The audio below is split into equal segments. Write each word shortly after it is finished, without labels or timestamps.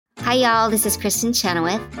Hi, y'all. This is Kristen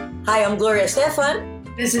Chenoweth. Hi, I'm Gloria Stefan.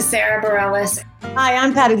 This is Sarah Bareilles. Hi,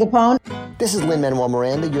 I'm Patti LuPone. This is Lin-Manuel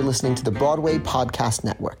Miranda. You're listening to the Broadway Podcast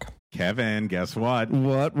Network. Kevin, guess what?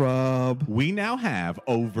 What, Rob? We now have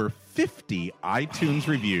over 50 iTunes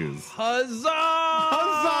reviews. Huzzah!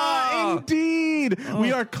 Huzzah! Indeed!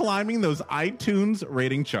 We are climbing those iTunes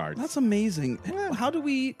rating charts. That's amazing. How do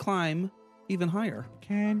we climb even higher?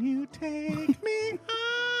 Can you take me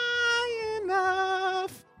high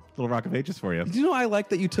enough? Little Rock of Ages for you. Do you know I like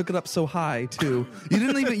that you took it up so high too? You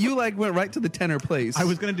didn't even went right to the tenor place. I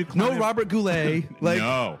was going to do no Robert Goulet.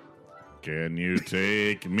 No. Can you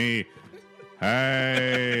take me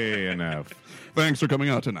high enough? Thanks for coming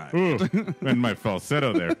out tonight. Ooh, and my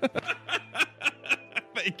falsetto there.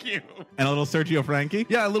 Thank you. And a little Sergio Franchi?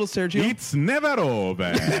 Yeah, a little Sergio. It's never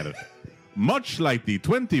over. Much like the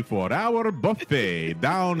 24-hour buffet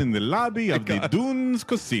down in the lobby of the Dunes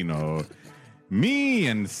Casino. Me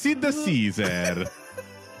and Sid the Caesar.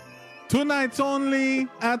 2 nights only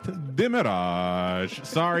at the Mirage.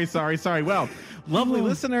 Sorry. Well, lovely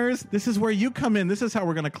listeners, this is where you come in. This is how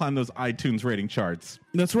we're going to climb those iTunes rating charts.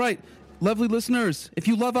 That's right. Lovely listeners, if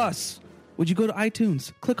you love us, would you go to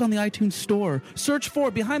iTunes, click on the iTunes store, search for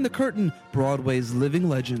Behind the Curtain, Broadway's Living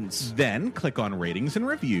Legends. Then click on Ratings and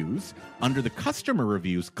Reviews. Under the Customer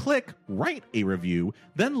Reviews, click Write a Review.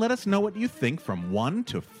 Then let us know what you think from 1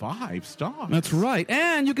 to 5 stars. That's right.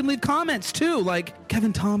 And you can leave comments, too, like,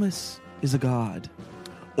 Kevin Thomas is a god.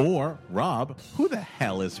 Or, Rob, who the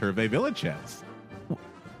hell is Hervé Villachez?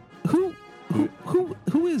 Who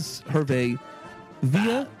is Hervé?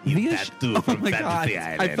 Via? Oh my God!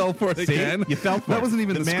 I fell for it again. You fell for it. That wasn't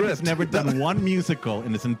even the the man script. has never done one musical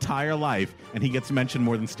in his entire life, and he gets mentioned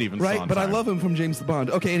more than Stephen Right, Sondheim. but I love him from James the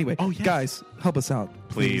Bond. Okay, anyway, guys, help us out,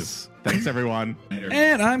 Please. Thanks, everyone.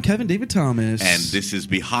 And I'm Kevin David Thomas. And this is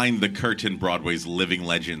Behind the Curtain, Broadway's Living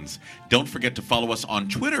Legends. Don't forget to follow us on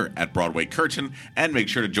Twitter at Broadway Curtain, and make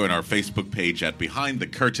sure to join our Facebook page at Behind the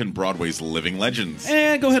Curtain, Broadway's Living Legends.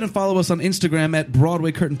 And go ahead and follow us on Instagram at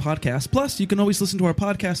Broadway Curtain Podcast. Plus, you can always listen to our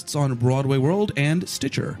podcasts on Broadway World and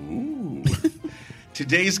Stitcher. Ooh.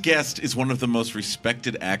 Today's guest is one of the most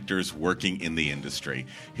respected actors working in the industry.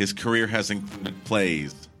 His career has included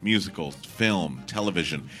plays, musicals, film,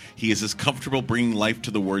 television. He is as comfortable bringing life to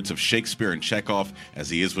the words of Shakespeare and Chekhov as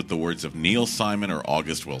he is with the words of Neil Simon or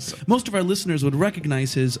August Wilson. Most of our listeners would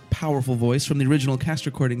recognize his powerful voice from the original cast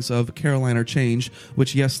recordings of Caroline or Change,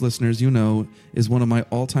 which, yes, listeners, you know, is one of my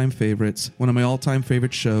all-time favorites, one of my all-time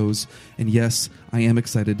favorite shows. And yes, I am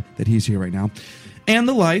excited that he's here right now. And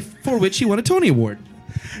The Life, for which he won a Tony Award.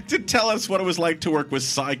 To tell us what it was like to work with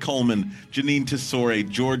Cy Coleman, Janine Tesori,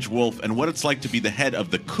 George Wolfe, and what it's like to be the head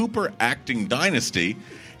of the Cooper acting dynasty,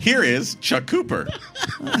 here is Chuck Cooper.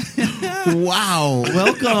 Wow.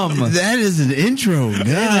 Welcome. That is an intro. God.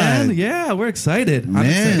 Man, yeah, we're excited.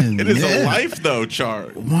 Man. It is a life, though, Char.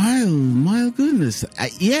 My goodness.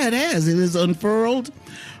 Yeah, it has. It is unfurled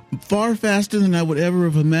far faster than I would ever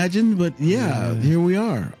have imagined. But yeah. Here we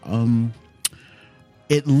are.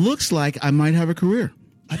 It looks like I might have a career.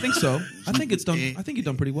 I think so. I think it's done. I think you've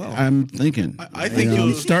done pretty well. I'm thinking. I think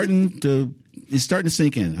it's starting to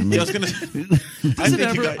sink in. I mean, I was going to. Does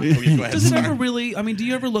it ever really? I mean, do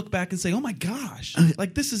you ever look back and say, "Oh my gosh,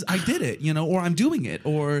 like this is I did it," you know, or I'm doing it,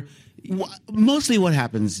 or mostly what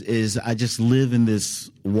happens is I just live in this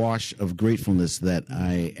wash of gratefulness that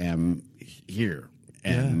I am here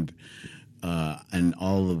and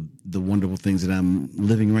all of the wonderful things that I'm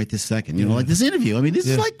living right this second. You know, like this interview. I mean, this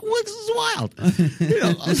is like, what? This is wild. You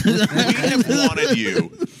know. We have wanted you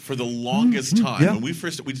for the longest time. When we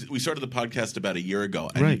started the podcast about a year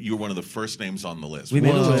ago, and you were one of the first names on the list. We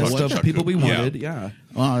made a list of people we wanted. Yeah.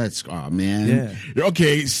 Oh, man. Yeah.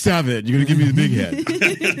 Okay, stop it. You're gonna give me the big head.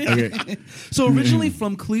 Okay. So originally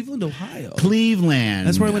from Cleveland, Ohio. Cleveland.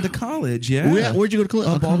 That's where I went to college. Yeah. Where'd you go to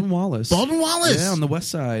Cleveland? Baldwin Wallace. Baldwin Wallace. Yeah, on the west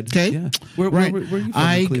side. Okay. Yeah. Where are you from?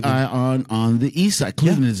 Cleveland? On the east side.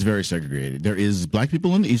 Cleveland is very segregated. There is black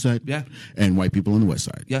people on the east side, and white people on the west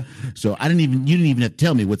side. Yeah. So you didn't even have to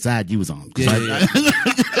tell me what side you was on.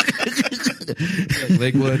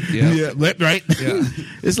 Lakewood. Right. Yeah.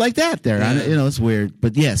 It's like that there. Yeah. It's weird,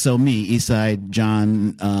 but yeah. So me, east side,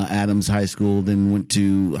 John Adams High School, then went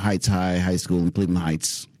to Heights High School in Cleveland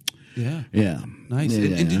Heights. Yeah. Yeah. Nice.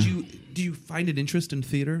 Yeah. And do you find an interest in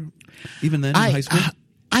theater even then in high school?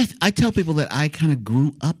 I tell people that I kind of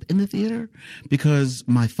grew up in the theater because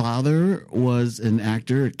my father was an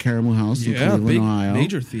actor at Caramoo House in Cleveland, big Ohio.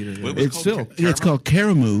 major theater. What There. was it called? It's called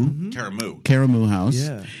Caramoo. Caramoo House.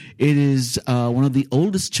 Yeah. It is one of the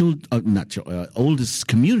oldest oldest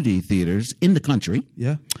community theaters in the country.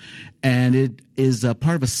 Yeah. And it is a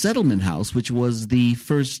part of a settlement house, which was the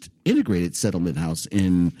first integrated settlement house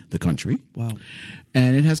in the country. Wow.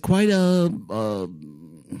 And it has quite a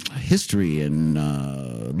history and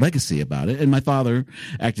legacy about it. And my father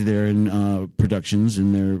acted there in productions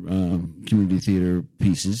in their community theater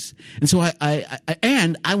pieces. And so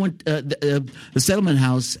I went. The settlement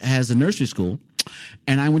house has a nursery school.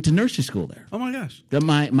 And I went to nursery school there. Oh my gosh!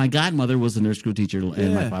 My godmother was a nursery school teacher,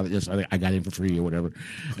 and my father. Yes, I got in for free or whatever.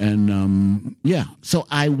 And so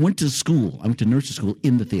I went to school. I went to nursery school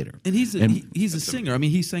in the theater. And he's a singer. I mean,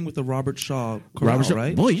 he sang with the Robert Shaw Chorale,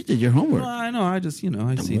 right? Boy, you did your homework. Well, I know. I just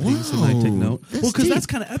I see things and I take note. That's Well, because deep. that's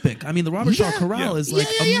kind of epic. I mean, the Robert Shaw Chorale is like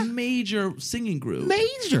Yeah. a major singing group,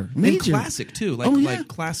 Major. and classic too, like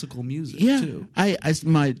classical music too.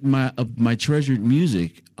 My treasured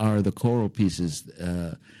music are the choral pieces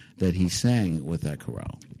that he sang with that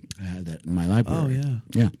chorale. That in my library. Oh,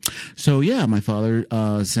 yeah. So my father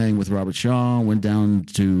sang with Robert Shaw. Went down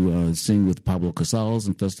to sing with Pablo Casals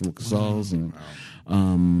and Festival Casals, and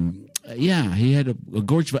he had a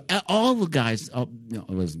gorgeous. All the guys, it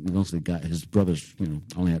was mostly guys. His brothers,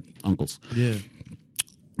 only had uncles. Yeah.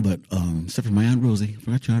 But except for my Aunt Rosie,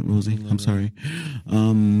 forgot your Aunt Rosie. I'm sorry.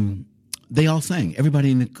 They all sang.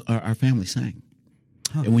 Everybody in our family sang.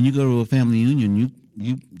 Huh. And when you go to a family union,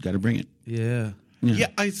 you got to bring it. Yeah. Yeah,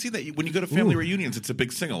 I see that. When you go to family reunions, it's a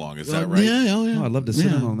big sing-along. Is that right? Yeah. Oh, I'd love to sit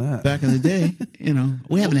in on that. Back in the day,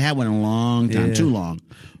 we haven't had one in a long time, too long.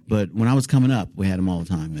 But when I was coming up, we had them all the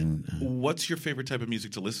time. And what's your favorite type of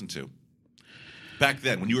music to listen to? Back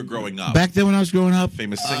then, when you were growing up. Back then, when I was growing up,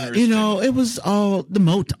 famous singers. It was all the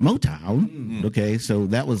Motown. Mm-hmm. Okay, so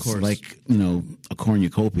that was like a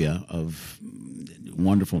cornucopia of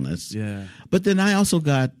wonderfulness. Yeah. But then I also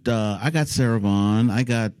got Sarah Vaughan, I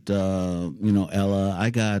got Ella, I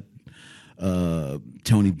got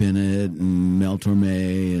Tony Bennett and Mel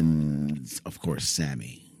Torme, and of course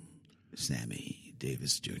Sammy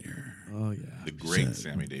Davis Jr. Oh yeah. The great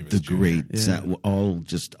Sammy Davis. The Jr. great, Yeah. all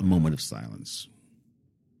just a moment of silence.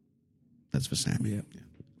 That's for Sammy. Yeah.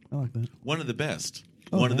 I like that. One of the best.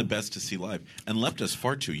 One of the best to see live, and left us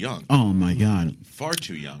far too young. Oh my God! Far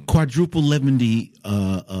too young. Quadruple Lemony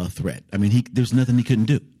threat. I mean, there's nothing he couldn't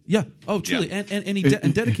do. Yeah. Oh, truly. Yeah. And he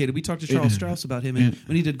and dedicated. We talked to Charles Strauss about him, and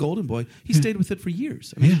when he did Golden Boy, he stayed with it for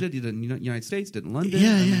years. I mean, he did it in the United States, did it in London.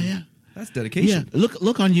 Yeah. That's dedication. Yeah,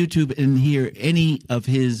 look on YouTube and hear any of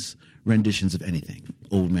his renditions of anything.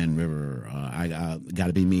 Old Man River, I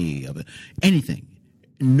Gotta Be Me, anything.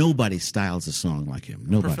 Nobody styles a song like him.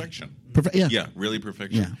 Nobody. Perfection. Yeah, really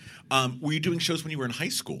perfection. Were you doing shows when you were in high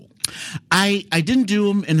school? I didn't do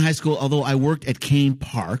them in high school, although I worked at Kane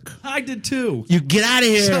Park. I did too. You get out of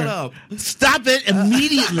here. Shut up. Stop it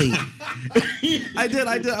immediately. I did.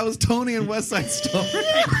 I was Tony in West Side Story.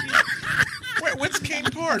 What's Kane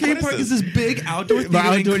Park? Kane Park is this big outdoor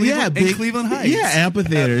theater in Cleveland Heights. Yeah,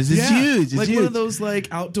 amphitheaters. It's huge. It's like huge. one of those like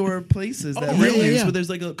outdoor places that where there's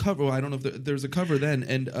like a cover. Well, I don't know if there's a cover then.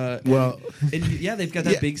 And they've got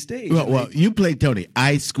that big stage. Well, you played Tony.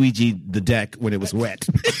 I squeegeed the deck when it was wet.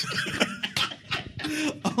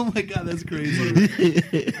 Oh my God, that's crazy.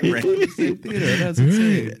 Same theater. That's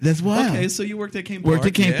insane. That's wild. Okay, so you worked at Kane Park. Worked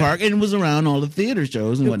at Kane Park and was around all the theater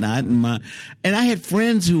shows and whatnot. And I had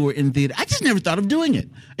friends who were in theater. I just never thought of doing it.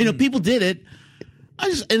 People did it.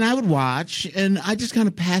 I would watch, and I just kind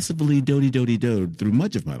of passively doted through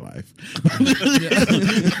much of my life.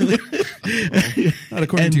 Not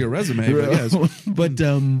according to your resume, but yes. But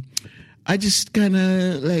I just kind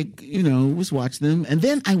of was watching them. And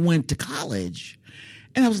then I went to college,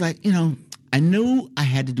 and I was like, I knew I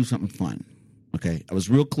had to do something fun. Okay, I was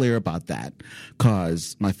real clear about that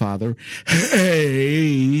because my father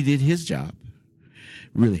hated his job.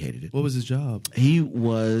 Really hated it. What was his job? He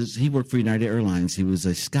worked for United Airlines. He was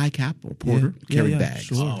a sky cap or porter, carried bags,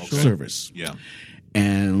 service. Yeah.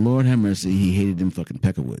 And Lord have mercy, he hated them fucking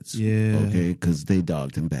Peckerwoods. Yeah. Okay, because they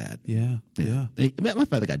dogged him bad. Yeah. My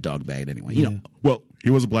father got dogged bad anyway. Well, he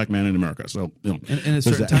was a black man in America, so in a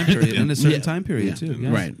certain time period. In a certain time period too.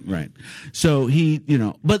 Yeah. Right. So he,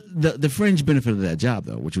 but the fringe benefit of that job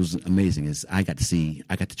though, which was amazing, is I got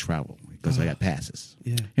to travel because I got passes.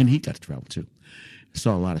 Yeah. And he got to travel too.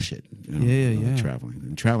 Saw a lot of shit. Yeah. Traveling.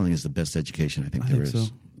 And traveling is the best education I think there is. So.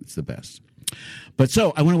 It's the best. But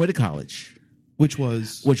so I went away to college. Which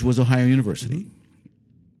was Ohio University.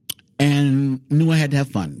 and knew I had to have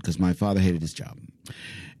fun because my father hated his job.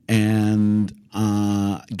 And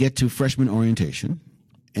get to freshman orientation,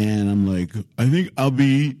 and I'm like, I think I'll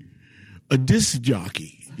be a disc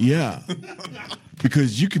jockey. Yeah.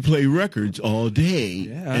 Because you could play records all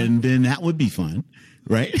day, and then that would be fun,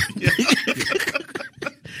 right?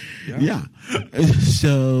 Yeah.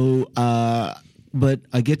 So, but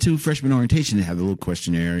I get to freshman orientation and have a little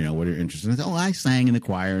questionnaire, what are your interests? And I said, I sang in the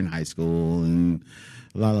choir in high school and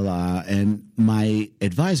la, la, la. And my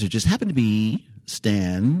advisor just happened to be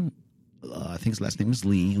Stan, I think his last name is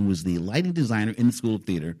Lee, who was the lighting designer in the School of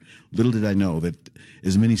Theater. Little did I know that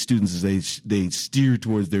as many students as they steer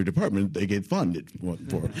towards their department, they get funded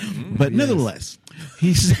for. But nevertheless,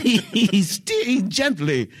 he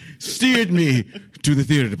gently steered me to the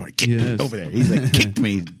theater department. Over there. He's like, kicked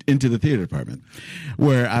me into the theater department,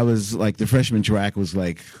 where I was like, the freshman track was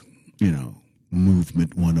like,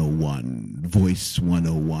 movement 101, voice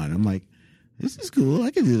 101. I'm like, this is cool.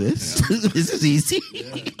 I can do this. Yeah. This is easy.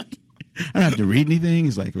 Yeah. I don't have to read anything.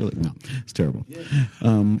 He's like, really? No, it's terrible. Yeah.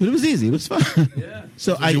 But it was easy. It was fun. Yeah.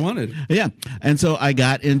 So That's what you wanted. Yeah. And so I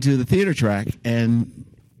got into the theater track, and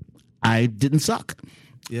I didn't suck.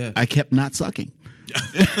 Yeah. I kept not sucking.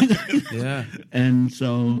 Yeah. And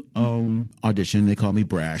so audition, they called me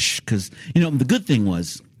brash because, the good thing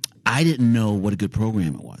was I didn't know what a good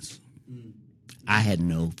program it was. I had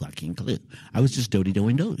no fucking clue. I was just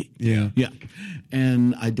doty-doing doty. Yeah. Yeah.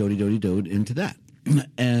 And I doty-doty-doed into that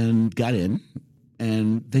and got in,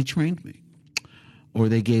 and they trained me. Or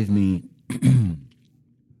they gave me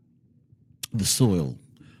the soil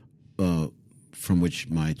from which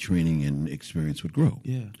my training and experience would grow.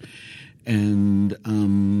 Yeah. And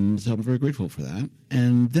so I'm very grateful for that.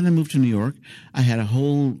 And then I moved to New York. I had a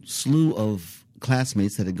whole slew of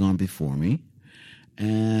classmates that had gone before me.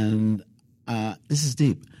 And this is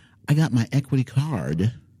deep. I got my equity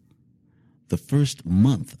card the first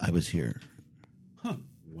month I was here. Huh.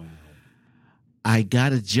 Wow. I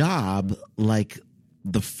got a job like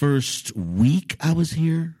the first week I was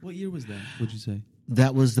here. What year was that? What'd you say?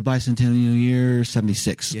 That was the bicentennial year,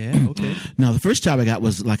 76. Yeah, okay. Now, the first job I got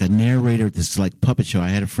was like a narrator at this like puppet show. I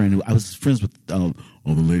had a friend who I was friends with all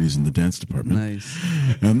the ladies in the dance department. Nice.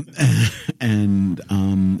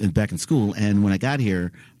 And back in school. And when I got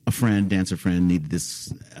here, a dancer friend, needed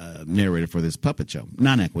this narrator for this puppet show,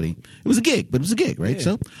 non-equity. It was a gig, but it was a gig, right?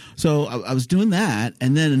 Yeah. So I was doing that,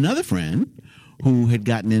 and then another friend who had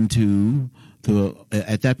gotten into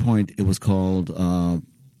at that point it was called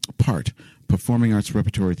PART, Performing Arts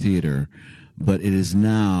Repertory Theater, but it is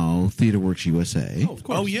now TheaterWorks USA. Oh, of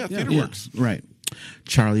course. Oh, yeah, TheaterWorks. Yeah, right.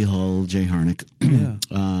 Charlie Hull, Jay Harnick.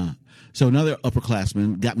 Yeah. So another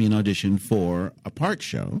upperclassman got me an audition for a PART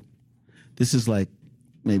show. This is like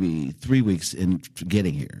maybe 3 weeks in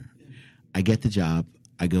getting here. I get the job.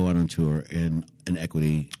 I go out on tour in an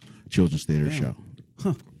equity children's theater show.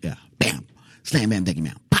 Huh. Yeah. Bam. Slam, bam, diggy,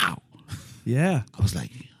 bam. Pow. Yeah. I was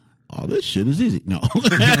like, oh, this shit is easy. No.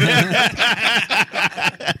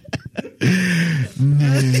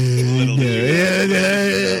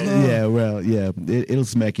 Yeah, well, yeah. It'll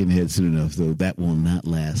smack you in the head soon enough, so that will not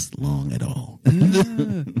last long at all.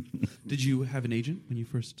 Did you have an agent when you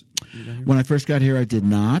first got here? When I first got here, I did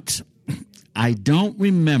not. I don't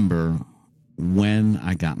remember when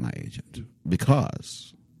I got my agent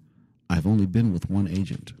because I've only been with one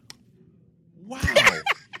agent. Wow.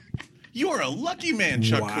 You're a lucky man,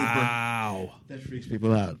 Chuck Cooper. Wow. That freaks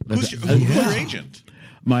people out. Who's your agent?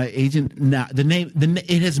 My agent now the name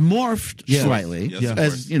it has morphed slightly Yes,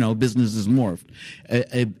 as business has morphed.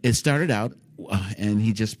 It started out and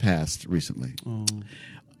he just passed recently. Oh.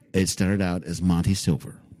 It started out as Monty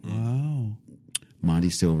Silver. Wow. Monty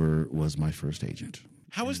Silver was my first agent.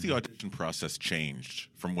 How has the audition process changed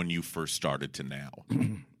from when you first started to now?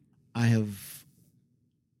 I have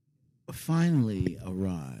finally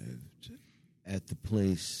arrived at the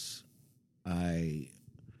place I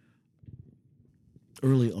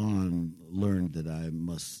early on learned that I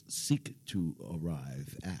must seek to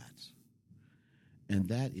arrive at. And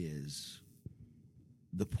that is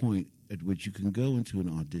the point at which you can go into an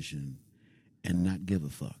audition and not give a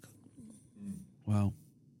fuck. Wow.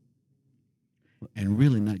 And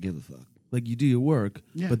really not give a fuck. Like you do your work,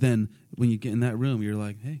 Yeah. but then when you get in that room, you're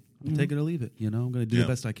like, hey, I'll take it or leave it. I'm going to do the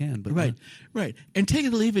best I can. But Right. And take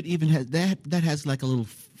it or leave it even has that has like a little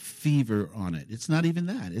fever on it. It's not even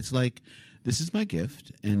that. It's like, this is my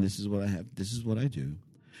gift and this is what I have. This is what I do.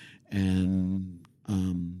 And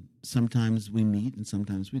sometimes we meet and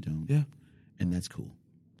sometimes we don't. Yeah. And that's cool.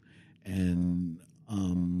 And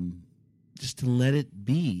just to let it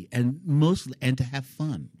be and to have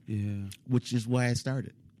fun. Yeah. Which is why I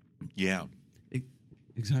started. Yeah.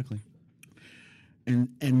 Exactly.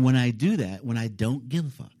 And when I do that, when I don't give a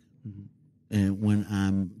fuck, and when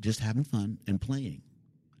I'm just having fun and playing,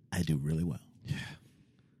 I do really well. Yeah.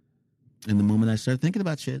 And the moment I start thinking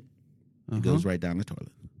about shit, it goes right down the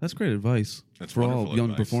toilet. That's great advice. That's for all wonderful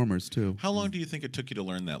young advice. performers too. How long do you think it took you to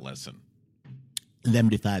learn that lesson?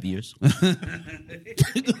 75 years.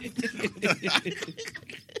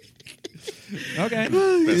 Okay.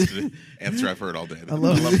 Best answer I've heard all day. I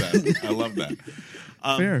love that. I love that.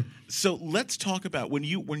 Fair. So let's talk about when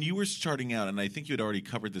you were starting out, and I think you had already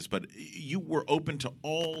covered this, but you were open to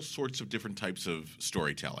all sorts of different types of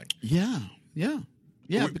storytelling. Yeah.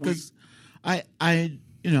 Were- Because I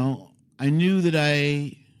knew that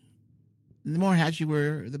the more hats you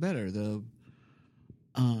wear, the better.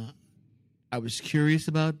 I was curious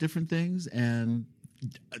about different things, and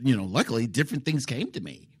luckily, different things came to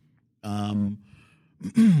me. And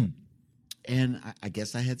I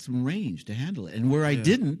guess I had some range to handle it. And where I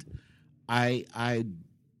didn't, I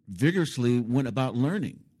vigorously went about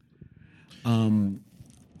learning. I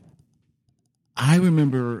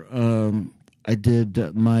remember I did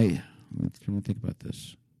let me think about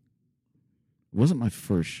this. It wasn't my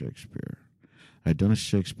first Shakespeare. I'd done a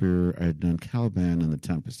Shakespeare. I had done Caliban and the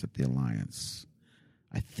Tempest at the Alliance,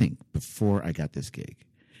 I think, before I got this gig.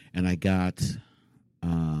 And I got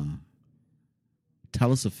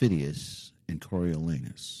Tellus of Phidias and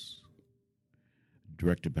Coriolanus,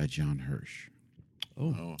 directed by John Hirsch.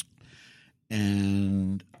 Oh.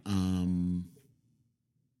 And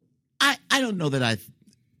I don't know that I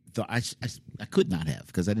thought I could not have,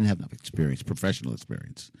 because I didn't have enough experience, professional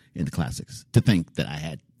experience in the classics, to think that I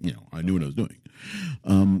had, I knew what I was doing.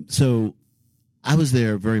 So I was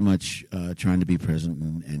there very much trying to be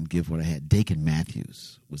present and give what I had. Dakin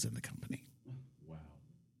Matthews was in the company. Wow.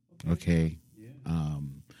 Okay.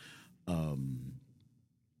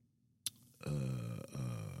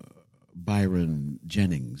 Byron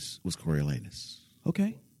Jennings was Coriolanus.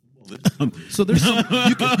 Okay. So there's some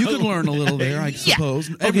you could learn a little there, I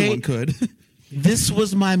suppose. Everyone could. This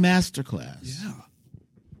was my master class. Yeah.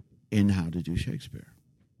 In how to do Shakespeare.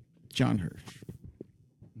 John Hirsch,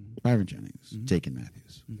 Byron Jennings, Dakin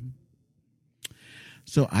Matthews.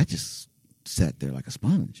 So I just sat there like a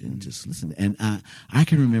sponge and just listened. And I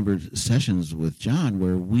can remember sessions with John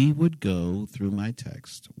where we would go through my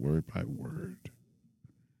text word by word.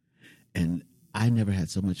 And I never had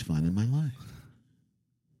so much fun in my life.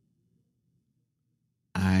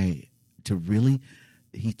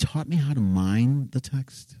 He taught me how to mine the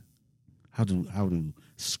text, how to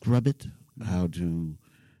scrub it, how to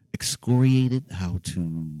excoriate it, how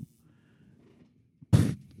to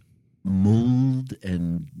mold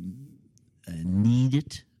and knead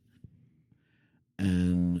it,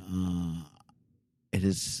 and it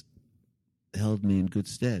has held me in good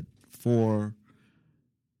stead for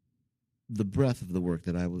the breadth of the work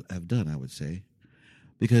that I have done, I would say,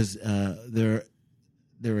 because there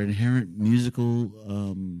are inherent musical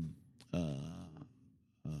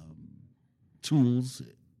tools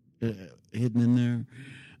hidden in there,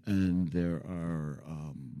 and there are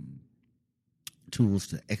tools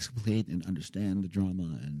to explicate and understand the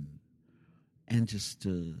drama and just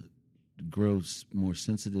to grow more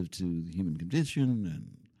sensitive to the human condition.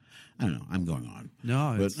 And I don't know, I'm going on.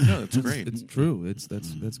 No, it's great. It's true.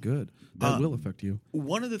 That's good. That will affect you.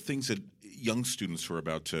 One of the things that young students who are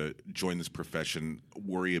about to join this profession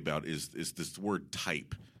worry about is this word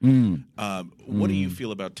type. What do you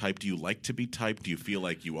feel about type? Do you like to be typed? Do you feel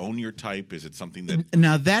like you own your type? Is it something that...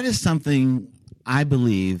 Now, that is something I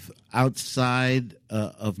believe outside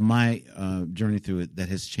of my journey through it that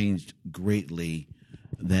has changed greatly,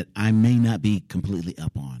 that I may not be completely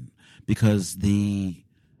up on, because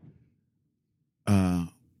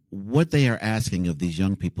what they are asking of these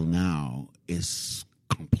young people now is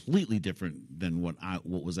completely different than what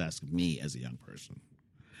was asked of me as a young person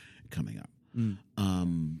coming up.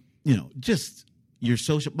 Just your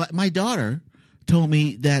social. But my daughter told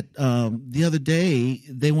me that the other day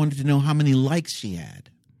they wanted to know how many likes she had.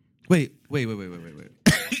 Wait. In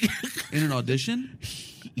an audition?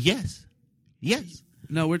 Yes.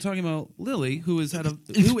 No, we're talking about Lily, who is a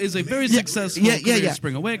very successful career in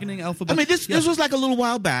Spring Awakening, Alphabet. I mean, this was like a little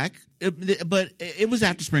while back, but it was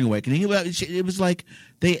after Spring Awakening. It was like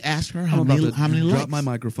they asked her how many likes. Drop my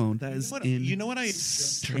microphone. That is you know what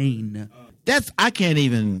insane. I can't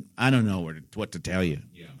even. I don't know what to tell you.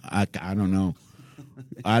 Yeah. I don't know.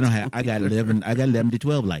 I don't have. I got 11 to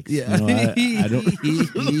 12 likes. Yeah. I don't.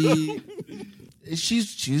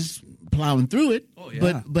 She's plowing through it. Oh,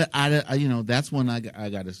 yeah. But I that's when I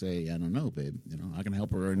got to say, I don't know, babe. I can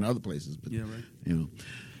help her in other places. But yeah, right.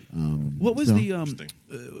 What was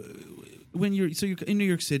when you're in New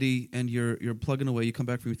York City and you're plugging away, you come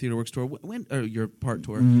back from your theater works tour, or your part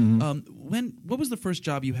tour. What was the first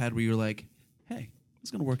job you had where you're like, hey,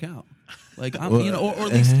 it's gonna work out? Like I'm, or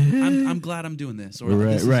at least I'm glad I'm doing this, or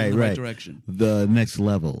this is in the right direction. The next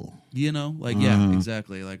level. Yeah,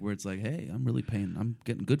 exactly. Like where it's like, hey, I'm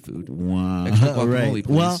getting good food. Wow. Extra guacamole, Right.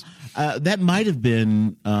 please. Well, that might have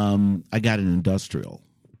been. I got an industrial.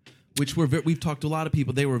 Which we've talked to a lot of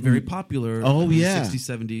people. They were very popular. Oh, in the yeah. 60s,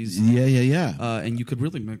 70s. Yeah. And you could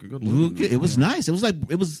really make a good living. It was nice. It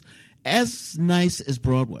was as nice as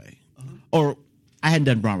Broadway. Or I hadn't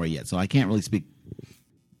done Broadway yet, so I can't really speak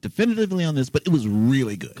definitively on this, but it was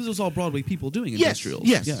really good. Because it was all Broadway people doing industrials.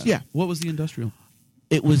 Yes. What was the industrial?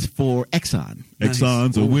 It was for Exxon. Nice.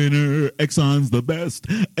 Exxon's a winner. Exxon's the best.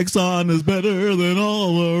 Exxon is better than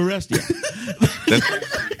all the rest. Yeah.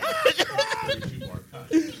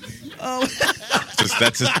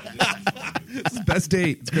 That's just, It's the best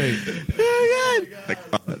date. It's great.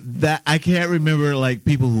 That I can't remember like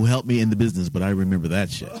people who helped me in the business, but I remember that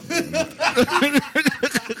shit.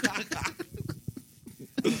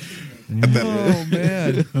 Oh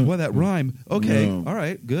man, what that rhyme? Okay, No. all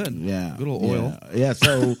right, good. Yeah. good old oil. Yeah.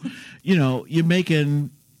 So, you're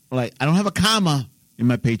making like I don't have a comma in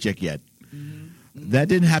my paycheck yet. That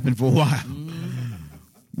didn't happen for a while.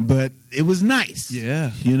 But it was nice.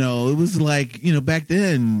 Yeah. It was like, back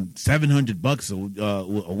then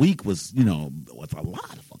 $700 a week was, was a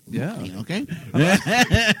lot of fucking money, okay?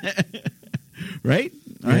 Right?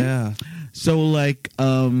 All right? Yeah. So like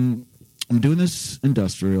I'm doing this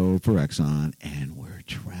industrial for Exxon and we're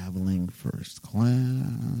traveling first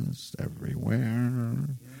class everywhere.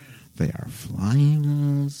 They are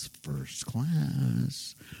flying us first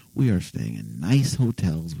class. We are staying in nice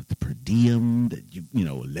hotels with the per diem that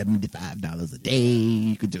 $75 a day.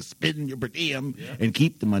 You could just spend your per diem and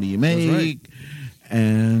keep the money you make. Right.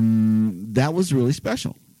 And that was really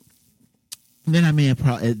special. And then I may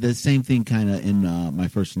have the same thing kind of in my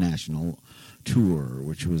first national tour,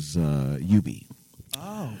 which was UB.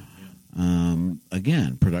 Oh.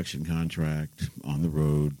 Again, production contract, on the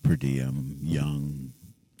road, per diem, young,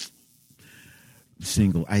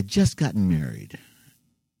 single. I had just gotten married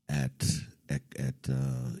at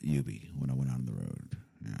UB when I went on the road.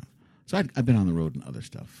 Yeah, so I've been on the road and other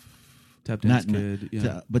stuff. Tap Dance Kid,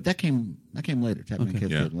 yeah. But that came later. Tap Dance Kid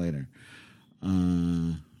came later.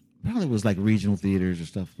 Probably was like regional theaters or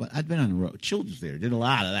stuff. But I'd been on the road. Children's theater did a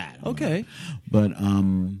lot of that. Okay, but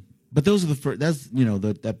those are the first. That's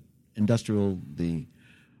that industrial the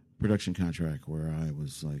production contract where I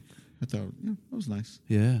was like I thought that was nice.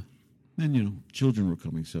 Yeah. And children were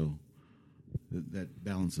coming, so that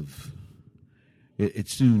balance of it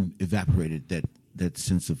soon evaporated. That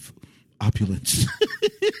sense of opulence.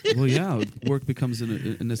 Well, yeah, work becomes a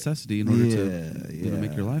necessity in order to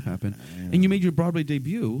make your life happen. And you made your Broadway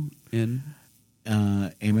debut in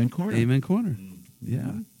Amen Corner. Amen Corner.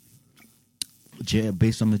 Yeah,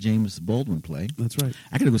 based on the James Baldwin play. that's right.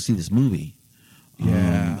 I got to go see this movie.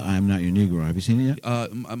 Yeah. I'm Not Your Negro. Have you seen it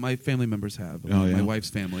yet? My family members have. Oh, yeah? My wife's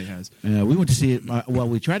family has. We went to see it.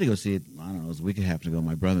 We tried to go see it. I don't know. It was a week and a half ago.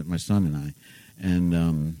 My son, and I,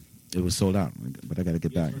 and it was sold out. But I got to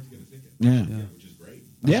get back. Yeah, Which is great.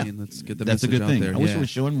 yeah. I mean, let's get the That's a message good out thing. there. I wish Yeah. it was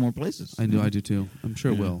showing more places. I do too. I'm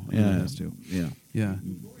sure it will. I know it has to. Yeah. Yeah.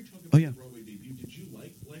 Before we talk about Oh, yeah. the Broadway debut, did you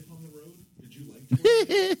like Life on the Road? Did you like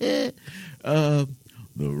touring?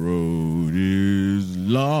 The road is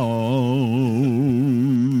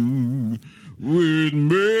long with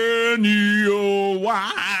many a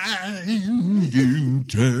winding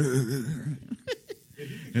turn. If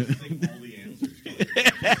you could just sing all the answers to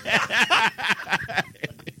it.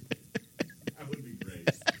 That would be great.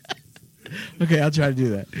 Okay, I'll try to do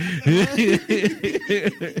that.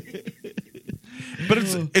 but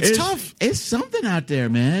it's tough. It's something out there,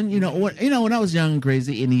 man. When I was young and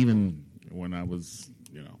crazy, and even when I was,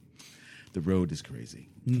 the road is crazy.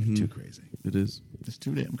 Too crazy. It is. It's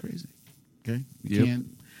too damn crazy. Okay? Yep.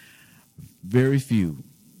 Very few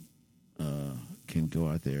can go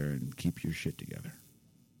out there and keep your shit together.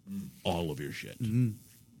 All of your shit. And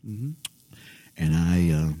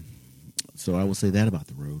so I will say that about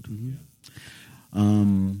the road.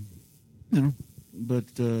 But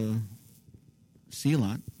see a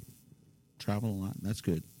lot, travel a lot. That's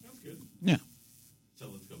good. That's good. Yeah. So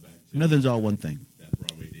let's go back to Nothing's all one thing. that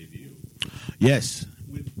Broadway debut Yes.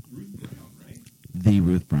 with Ruth Brown, right? The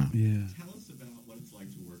Ruth Brown. Yeah. Tell us about what it's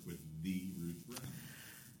like to work with the Ruth Brown.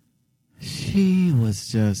 She was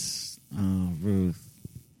just Ruth.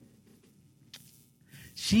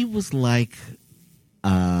 She was like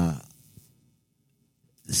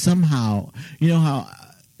somehow, how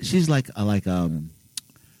she's like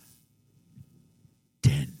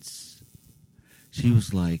She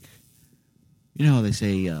was like, you know how they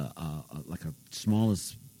say like a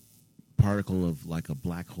smallest particle of like a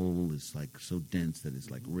black hole is like so dense that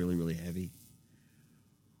it's like really, really heavy.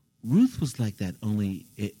 Ruth was like that, only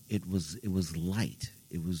it was light.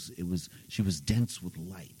 She was dense with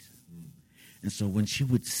light. And so when she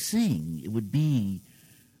would sing, it would be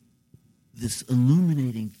this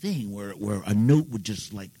illuminating thing where a note would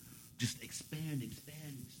just expand,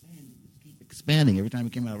 keep expanding every time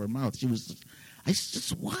it came out of her mouth. I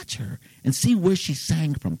just watch her and see where she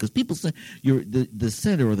sang from, because people say the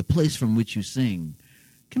center or the place from which you sing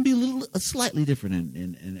can be slightly different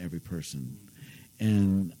in every person.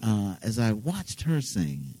 And as I watched her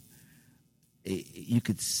sing, you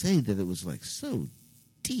could say that it was like so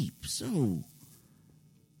deep, such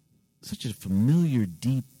a familiar,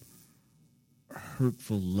 deep,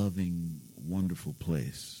 hurtful, loving, wonderful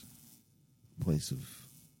place of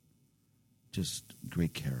just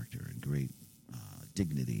great character and great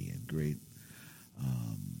dignity and great.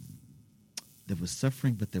 There was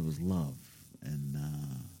suffering, but there was love, and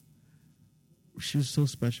she was so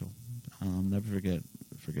special. I'll never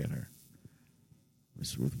forget her.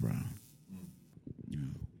 Miss Ruth Brown. Yeah.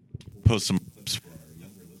 Post some clips for our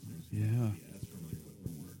younger listeners. Yeah.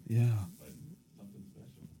 Yeah.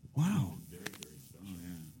 Wow. Very, very special.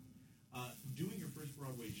 Oh, yeah. Doing your first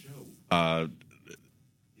Broadway show,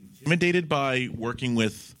 intimidated by working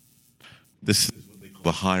with this is what they call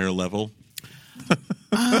the higher level?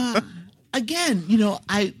 Again,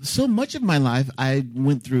 so much of my life I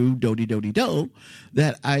went through do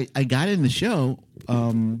that I got in the show,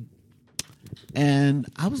 and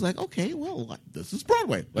I was like, okay, well, this is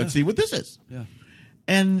Broadway. Let's see what this is. Yeah.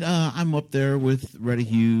 And I'm up there with Retta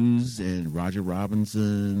Hughes and Roger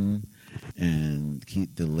Robinson and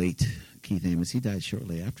the late Keith Amos. He died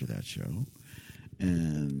shortly after that show.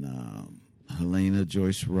 And Helena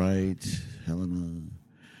Joyce Wright, Helena,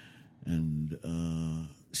 and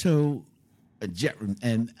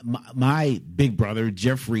and my big brother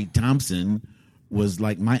Jeffrey Thompson was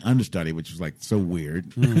like my understudy, which was like so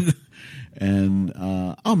weird. And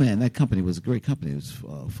oh man, that company was a great company. It was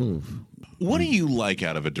full of. What do you like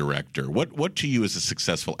out of a director? What to you is a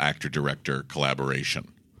successful actor-director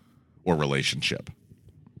collaboration or relationship?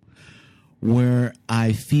 Where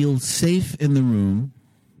I feel safe in the room,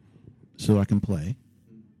 so I can play,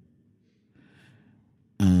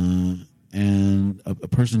 and a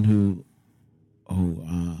person who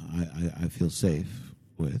I feel safe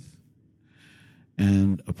with,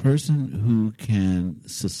 and a person who can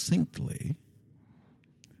succinctly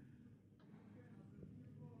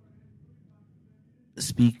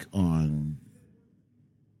speak on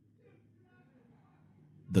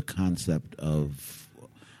the concept of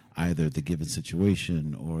either the given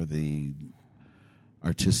situation or the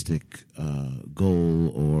artistic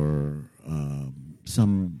goal or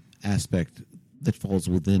some aspect that falls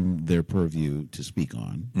within their purview to speak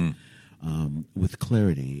on, with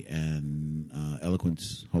clarity and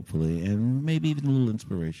eloquence, hopefully, and maybe even a little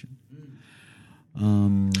inspiration.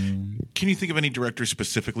 Can you think of any director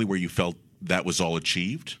specifically where you felt that was all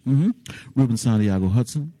achieved? Mm-hmm. Ruben Santiago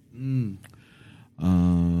Hudson.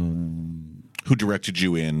 Who directed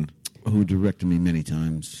you in? Who directed me many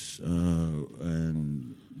times.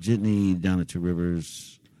 And Jitney, Down at Two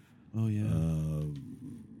Rivers. Oh, yeah.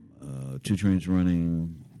 2 Trains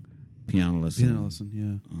Running, Piano Lesson.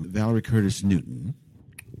 Yeah. Valerie Curtis Newton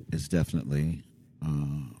is definitely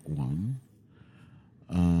one.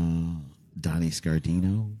 Donnie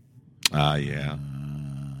Scardino. Yeah.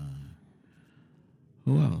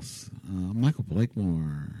 Who else? Michael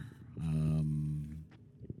Blakemore.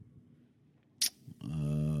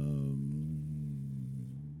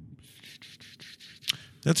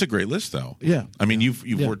 That's a great list, though. Yeah. I mean, you've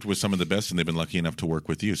worked with some of the best, and they've been lucky enough to work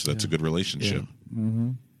with you, so that's a good relationship. Yeah.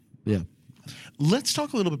 Mm-hmm. Yeah. Let's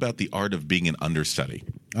talk a little bit about the art of being an understudy.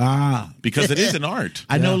 Because it is an art.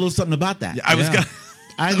 I know a little something about that.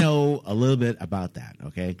 I know a little bit about that,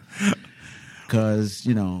 okay? Because,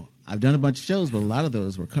 I've done a bunch of shows, but a lot of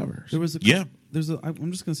those were covers. There was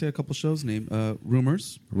I'm just going to say a couple shows named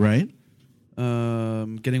Rumors. Right.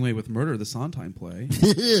 Getting Away with Murder, the Sondheim play.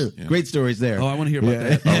 Great stories there. Oh, I want to hear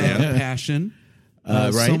about that. Passion.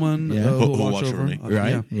 Right. Someone who will watch over me.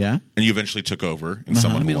 Right. Yeah. And you eventually took over, and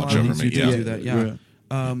someone will watch over me. You do that. Yeah.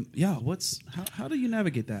 How do you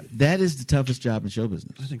navigate that? That is the toughest job in show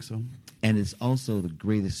business. I think so. And it's also the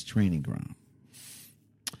greatest training ground.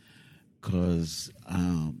 Because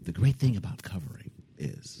the great thing about covering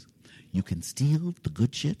is you can steal the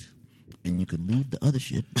good shit and you can leave the other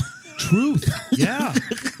shit. Truth. Yeah.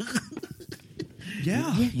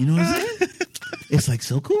 Yeah. You know what I'm saying? It's like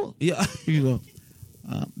so cool. Yeah. Here you go.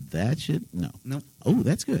 that shit? No. Nope. Oh,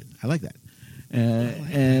 that's good. I like that.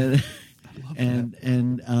 And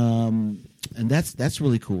that's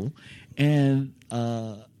really cool. And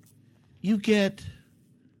you get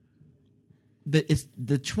it's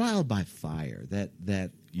the trial by fire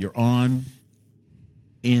that you're on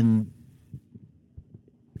in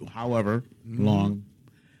however long.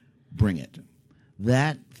 Bring it.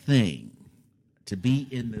 That thing to be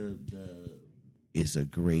in the is a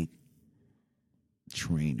great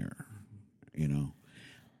trainer. You know,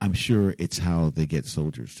 I'm sure it's how they get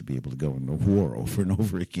soldiers to be able to go into war over and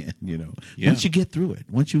over again. You know, once you get through it,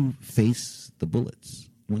 once you face the bullets,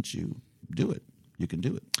 once you do it, you can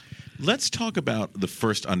do it. Let's talk about the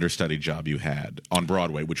first understudy job you had on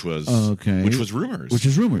Broadway, which was Rumors. Which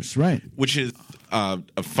is Rumors, right? Which is a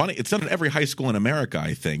funny. It's done at every high school in America,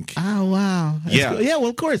 I think. Oh wow! That's cool. Yeah. Well,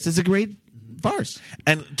 of course, it's a great farce.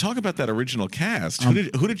 And talk about that original cast. Who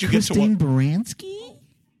did you get to? Christine Baranski.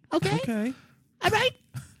 Okay. All right.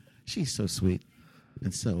 She's so sweet.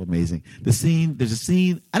 It's so amazing. There's a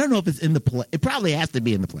scene. I don't know if it's in the play. It probably has to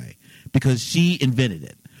be in the play because she invented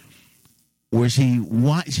it. Where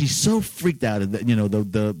she's so freaked out that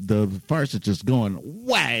the farce is just going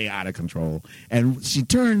way out of control, and she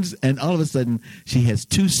turns and all of a sudden she has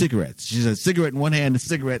two cigarettes. She has a cigarette in one hand, a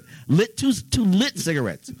cigarette lit, two lit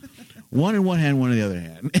cigarettes, one in one hand, one in the other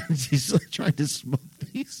hand, and she's trying to smoke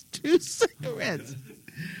these two cigarettes.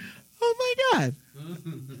 Oh my God,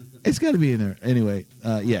 it's got to be in there anyway.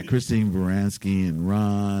 Christine Baranski and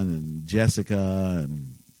Ron and Jessica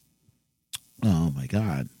and oh my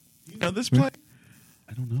God. Now this play,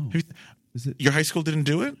 I don't know. Is it Your high school didn't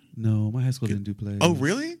do it? No, my high school didn't do plays. Oh,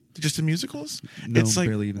 really? Just in musicals? No, it's like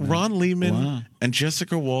barely even. Ron Lehman and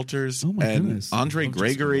Jessica Walters Oh, my and goodness. Andre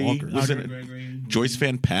Gregory. Walker. Was in it? Joyce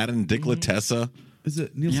Van Patten, Dick Latessa. Is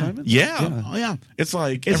it Neil Simon? Yeah. Oh yeah, It's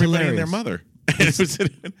like It's everybody and their hilarious. mother. It was in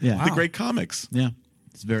Yeah. the Wow. great comics. yeah.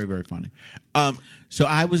 It's very very funny. Um, So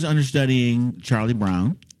I was understudying Charlie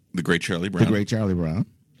Brown, the great Charlie Brown. the great Charlie Brown,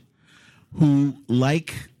 who,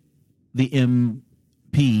 like the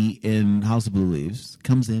MP in House of Blue Leaves,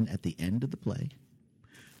 comes in at the end of the play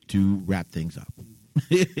to wrap things up.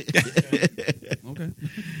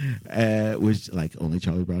 Okay. Which like only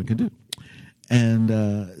Charlie Brown can do.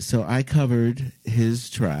 And so I covered his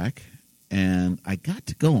track, and I got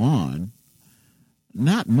to go on.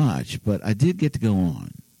 Not much, but I did get to go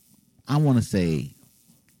on. I want to say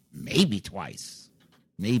maybe twice.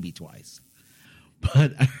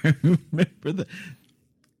 But I remember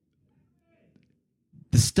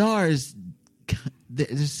the stars.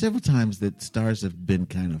 There's several times that stars have been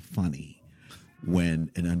kind of funny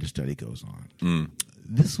when an understudy goes on.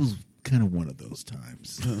 This was kind of one of those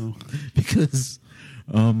times because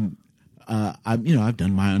I've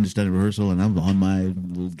done my understudy rehearsal and I'm on my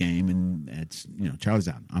little game, and it's Charlie's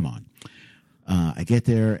on, I'm on. I get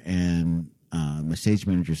there and my stage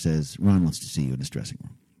manager says, Ron wants to see you in his dressing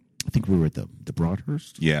room. I think we were at the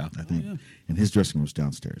Broadhurst. Yeah. I think. And his dressing room was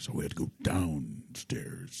downstairs. So we had to go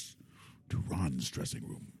downstairs to Ron's dressing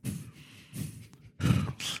room.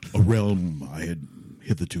 A realm I had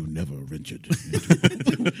hitherto never ventured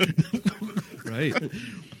into. Right.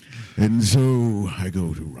 And so I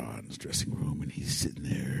go to Ron's dressing room, and he's sitting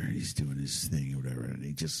there, and he's doing his thing or whatever, and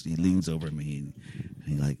he leans over me, and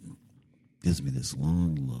he like gives me this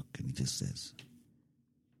long look, and he just says,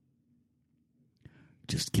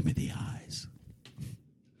 "Just give me the eyes."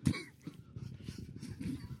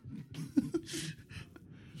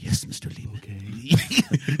 Yes, Mr. Lehman. Okay.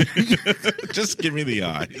 Just give me the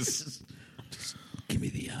eyes. Just give me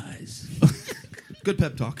the eyes. Good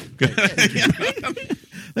pep talk.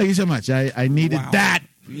 Thank you so much. I needed that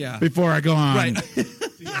Yeah. before I go on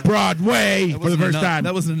Broadway for the first time.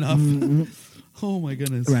 That wasn't enough. Oh my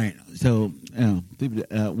goodness. Right. So,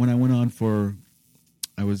 when I went on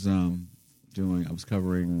I was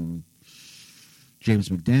covering James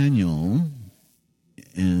McDaniel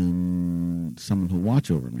and Someone Who'll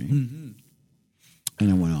Watch Over Me. Mm-hmm. And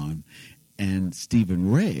I went on, and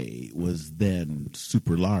Stephen Ray was then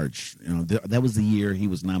super large. That was the year he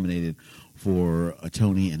was nominated for a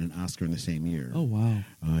Tony and an Oscar in the same year. Oh wow.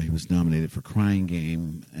 He was nominated for Crying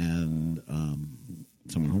Game and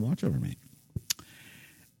Someone Who'll Watch Over Me.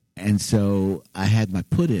 And so I had my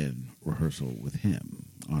put-in rehearsal with him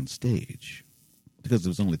on stage because it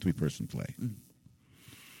was only a 3-person play. Mm.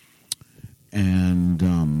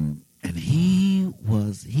 And he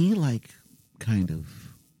kind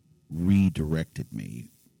of redirected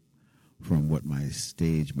me from what my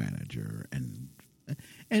stage manager and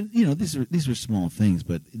these were small things,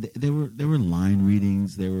 but there were line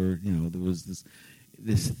readings. There was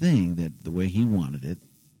this thing that the way he wanted it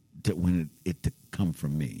it to come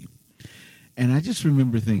from me. And I just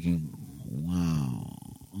remember thinking, wow,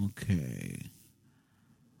 okay.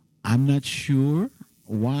 I'm not sure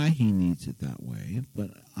why he needs it that way,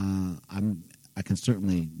 but I can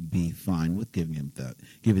certainly be fine with giving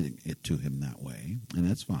it to him that way, and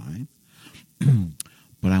that's fine.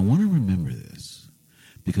 But I want to remember this,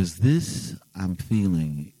 because this, I'm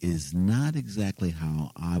feeling, is not exactly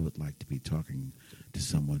how I would like to be talking to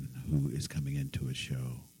someone who is coming into a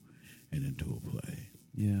show and into a play.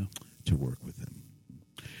 Yeah. To work with them.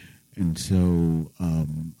 And so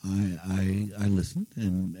I listened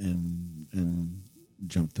and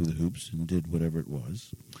jumped through the hoops and did whatever it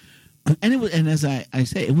was. And as I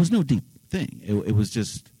say, it was no deep thing. It was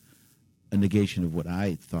just a negation of what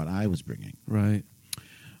I thought I was bringing. Right.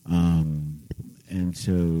 And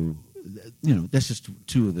so, that's just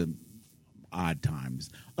two of the odd times.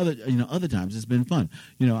 Other times it's been fun.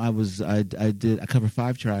 I covered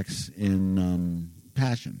 5 tracks in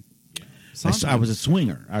Passion. I was a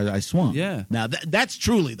swinger. I swung. Yeah. Now that's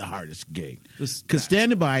truly the hardest gig. Because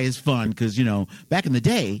standing by is fun. Because back in the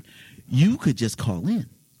day, you could just call in.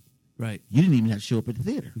 Right. You didn't even have to show up at the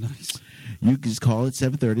theater. Nice. You could just call at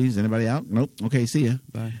 7:30. Is anybody out? Nope. Okay, see ya.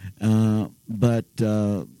 Bye. But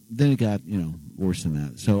then it got worse than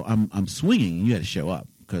that. So I'm swinging. And you had to show up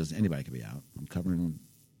because anybody could be out. I'm covering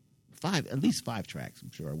at least 5 tracks. I'm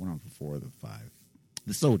sure I went on for 4 of the 5.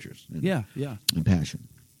 The Soldiers. Yeah. And Passion.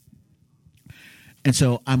 And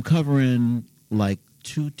so I'm covering like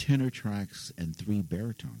 2 tenor tracks and 3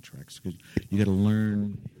 baritone tracks because you got to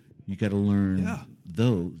learn.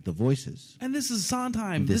 The voices. And this is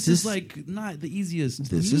Sondheim. This is like not the easiest.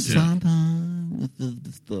 This is Sondheim.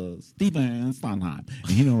 The Stephen Sondheim.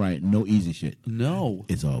 And he don't write no easy shit. No.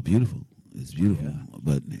 It's all beautiful. It's beautiful. Yeah.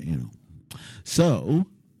 But so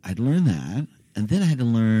I'd learn that, and then I had to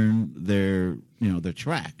learn their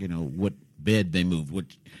track. What bed they moved, what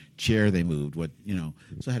chair they moved, what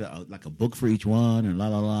So I had a book for each one, and la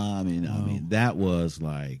la la. I mean that was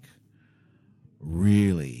like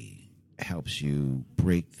really helps you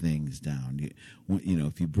break things down.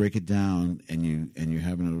 If you break it down and you're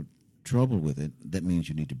having trouble with it, that means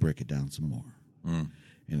you need to break it down some more. And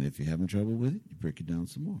if you're having trouble with it, you break it down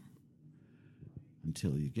some more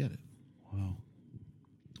until you get it. Wow.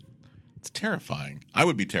 It's terrifying. I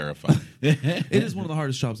would be terrified. It is one of the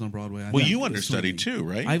hardest jobs on Broadway. Well, you understudied too,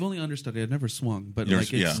 right? I've only understudied. I've never swung, but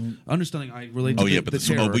It's understudying. I relate to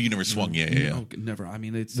but you never swung. Yeah. No, never. I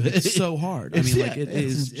mean, it's so hard. I mean, it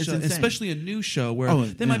is, especially a new show where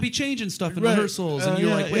they might be changing stuff in rehearsals, and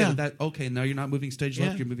you're like, wait, okay, now you're not moving stage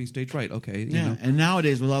left, you're moving stage right. Okay, And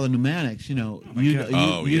nowadays with all the pneumatics, you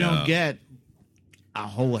don't get a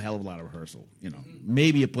whole hell of a lot of rehearsal.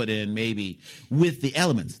 Maybe you put in, maybe with the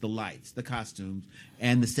elements, the lights, the costumes,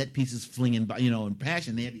 and the set pieces flinging by. In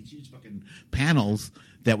Passion, they had these huge fucking panels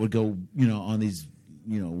that would go, on these,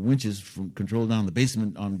 winches from control down the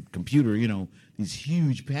basement on computer. These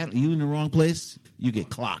huge panels. You in the wrong place, you get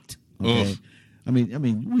clocked. Okay, I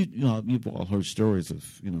mean, you've all heard stories of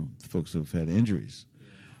folks who've had injuries.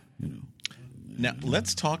 Now,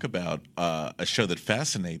 let's talk about a show that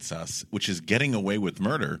fascinates us, which is Getting Away with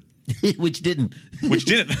Murder. Which didn't.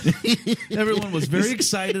 Everyone was very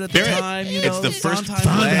excited at the time. It's the first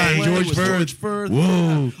Sondheim, George Firth.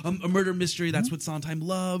 Whoa. A murder mystery. That's what Sondheim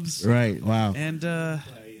loves. Right. Wow. And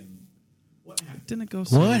didn't go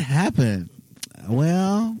so What happened?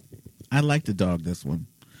 Well, I like to dog this one.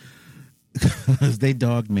 Because they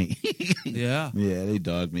dogged me. Yeah. Yeah, they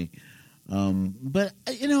dogged me. But,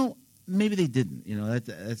 maybe they didn't.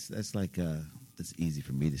 That's like that's easy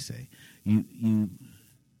for me to say. You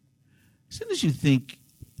as soon as you think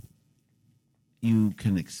you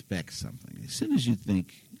can expect something, as soon as you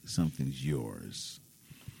think something's yours,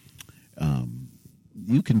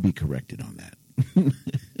 you can be corrected on that.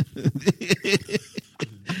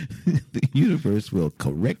 The universe will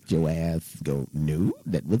correct your ass. Go, no,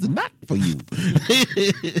 that was not for you.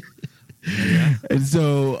 And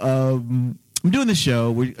so I'm doing the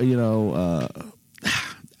show.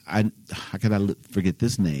 How can I forget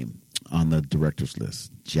this name on the director's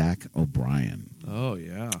list? Jack O'Brien. Oh,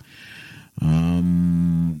 yeah.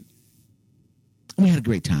 We had a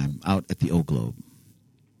great time out at the Oak Globe.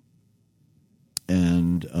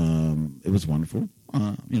 And it was wonderful.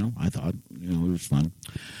 I thought, it was fun.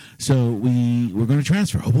 So we were going to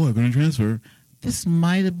transfer. Oh, boy, we're going to transfer. This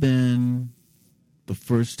might have been the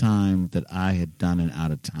first time that I had done an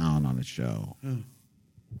out-of-town on a show.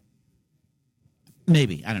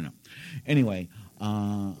 Maybe. I don't know. Anyway,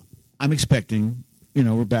 I'm expecting,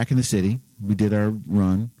 we're back in the city. We did our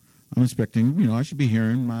run. I'm expecting, I should be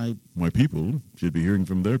hearing my people should be hearing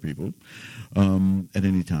from their people at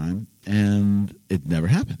any time, and it never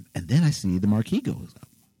happened. And then I see the marquee goes up.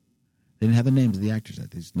 They didn't have the names of the actors.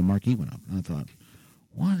 The marquee went up, and I thought,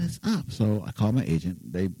 what is up? So I call my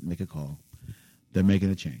agent. They make a call. They're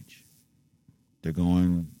making a change. They're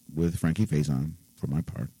going with Frankie Faison for my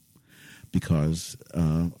part because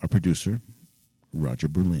our producer, Roger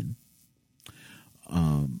Berlin,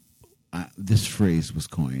 this phrase was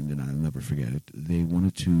coined, and I'll never forget it. They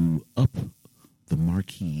wanted to up the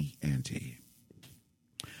marquee ante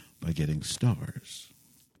by getting stars.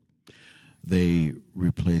 They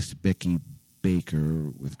replaced Becky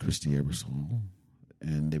Baker with Christy Ebersol,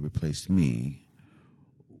 and they replaced me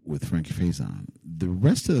with Frankie Faison. The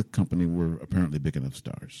rest of the company were apparently big enough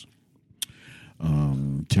stars.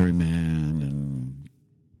 Terry Mann and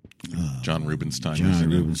John Rubinstein. John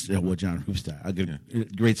Rubinstein. I'll get a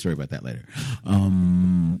great story about that later.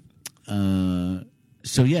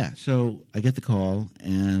 So I get the call,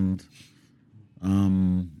 and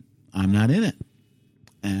I'm not in it.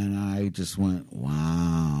 And I just went,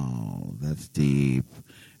 wow, that's deep.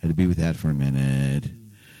 Had to be with that for a minute.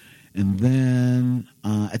 And then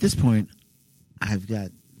at this point, I've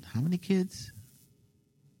got how many kids?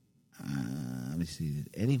 Let me see.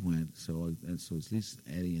 Eddie went, so it's at least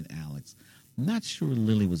Eddie and Alex. I'm not sure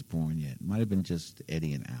Lily was born yet. It might have been just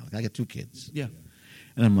Eddie and Alex. I got 2 kids. Yeah.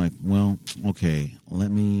 And I'm like, well, okay,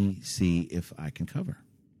 let me see if I can cover.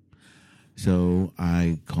 So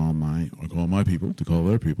I call my people to call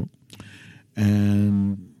their people.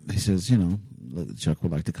 And he says, Chuck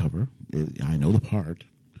would like to cover. I know the part.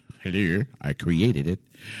 Hello, I created it.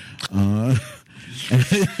 And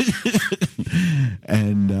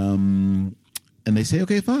they say,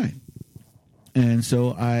 okay, fine. And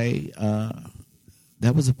so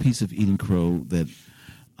that was a piece of Eating Crow that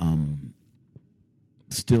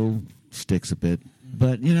still sticks a bit.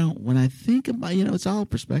 But, when I think about, it's all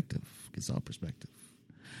perspective. It's all perspective.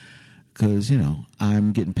 Because,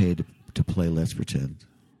 I'm getting paid to play Let's Pretend.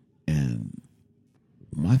 And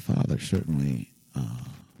my father certainly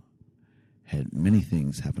had many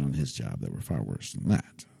things happen on his job that were far worse than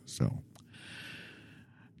that. So,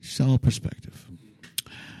 it's all perspective.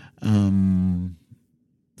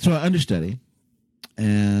 So I understudy.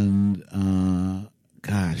 And,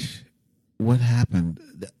 what happened?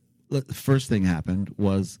 The first thing happened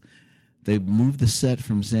was they moved the set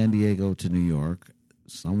from San Diego to New York.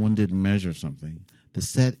 Someone didn't measure something. The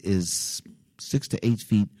set is 6 to 8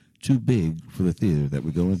 feet too big for the theater that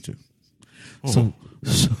we go into. So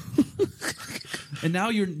and now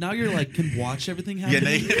you're like can watch everything happen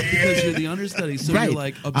because you're the understudy, so right. You're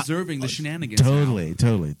like observing the shenanigans.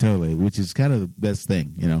 Totally, which is kind of the best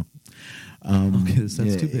thing, Okay, the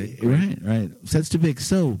set's too big. Right. Set's too big.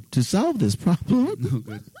 So to solve this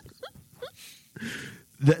problem,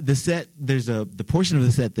 the set the portion of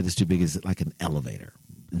the set that is too big is like an elevator.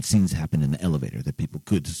 And scenes happen in the elevator that people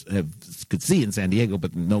could see in San Diego,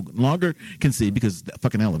 but no longer can see because the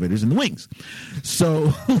fucking elevator's in the wings.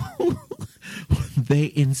 So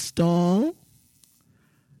they install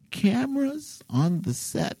cameras on the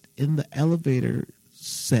set in the elevator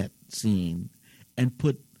set scene and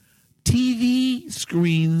put TV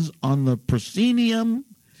screens on the proscenium.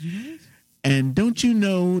 And don't you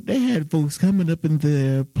know they had folks coming up in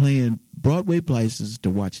there playing Broadway places to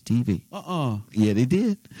watch TV? Yeah, they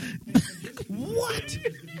did. What? If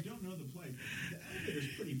you don't know the play, the elevator's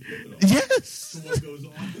pretty pivotal. Yes. To what goes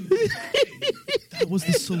on in the That was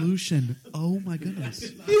the solution. Oh my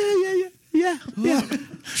goodness. Yeah.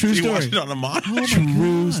 True You story. watched it on a monitor?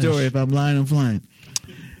 True story. If I'm lying, I'm flying.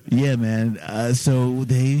 Yeah, man. So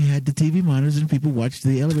they had the TV monitors and people watched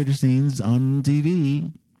the elevator scenes on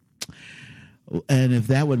TV. And if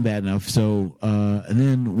that wasn't bad enough, and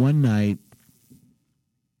then one night,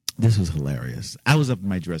 this was hilarious. I was up in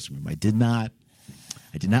my dressing room. I did not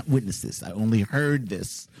witness this. I only heard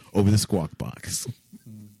this over the squawk box,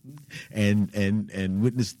 and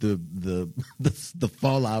witnessed the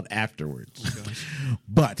fallout afterwards. Oh,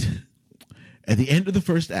 but at the end of the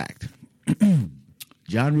first act,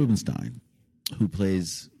 John Rubinstein, who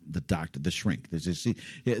plays the doctor, the shrink.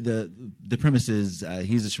 The premise is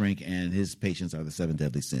he's a shrink and his patients are the 7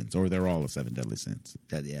 deadly sins, or they're all the 7 deadly sins.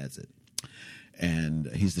 That's it. And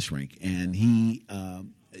he's the shrink, and he,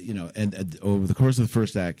 and over the course of the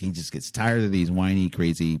first act, he just gets tired of these whiny,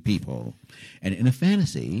 crazy people. And in a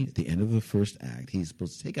fantasy, at the end of the first act, he's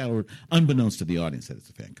supposed to take out, unbeknownst to the audience that it's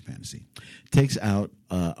a fantasy, takes out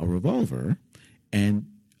a revolver and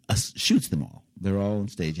shoots them all. They're all on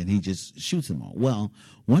stage, and he just shoots them all. Well,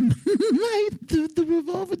 one night the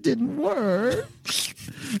revolver didn't work,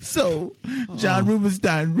 so John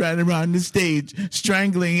Rubinstein ran around the stage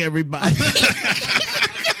strangling everybody.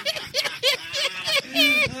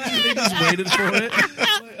 They just waited for it.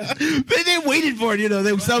 They waited for it, you know.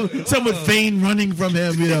 They some would feign running from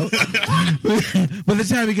him, you know. By the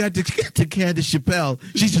time he got to Candace Chappelle,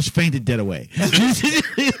 she just fainted dead away.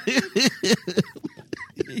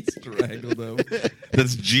 He strangled them.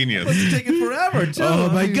 That's genius. It's taking forever, too. Oh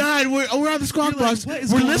my God, we're on the Squawk You're like, Box. what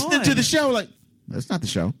is We're going listening on? to the show. Like, that's not the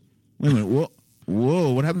show. Wait a minute.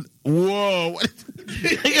 Whoa, what happened? Whoa, what?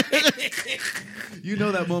 You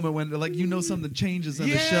know that moment when, like, you know something changes in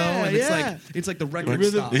the show, Yeah, and yeah. it's like the record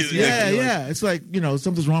Rhythm- stops. Yeah, You're yeah. It's like, you know,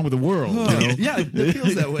 something's wrong with the world. Oh, You know? yeah, it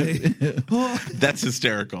feels that way. That's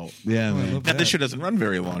hysterical. Yeah, man. love And this that. show doesn't run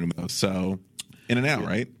very long though, so in and out,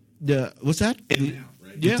 right? What's that? In and out,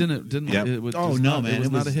 right? Yeah. It didn't. Yep. It was, Oh was no, not, man! It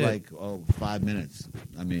was not a hit. like 5 minutes.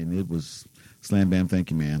 I mean, it was slam bam.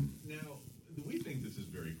 Thank you, man. Now, we think this is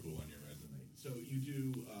very cool on your resume. So you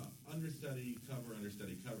do understudy, cover,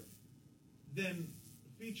 then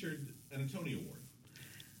featured at a Tony Award.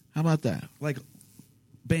 How about that? Like,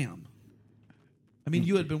 bam. I mean,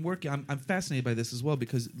 you had been working. I'm fascinated by this as well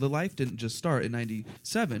because The Life didn't just start in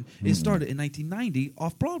 '97. It started in 1990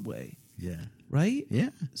 off Broadway, Yeah, right? yeah.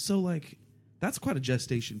 So, like, that's quite a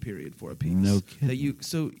gestation period for a piece. No kidding. That you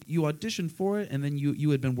auditioned for it, and then you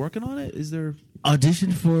had been working on it. Is there?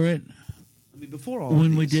 Auditioned for it I mean, before all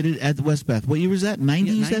when of we these. did it at the West Beth. What year was that?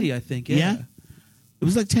 90, you said? 90, I think. Yeah. It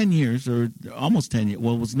was like 10 years or almost 10 years.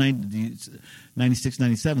 Well, it was 96,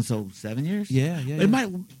 97, so 7 years? Yeah, yeah, yeah. It might.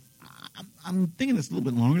 I'm thinking it's a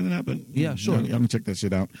little bit longer than that, but Yeah, sure. I'm gonna check that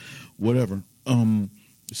shit out. Whatever.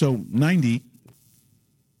 So 90,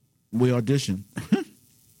 we auditioned.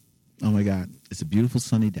 Oh my God, it's a beautiful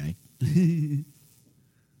sunny day.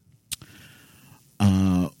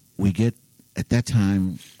 We get at that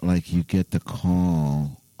time, like you get the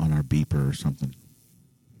call on our beeper or something,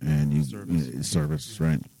 and you service,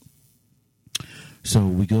 right? So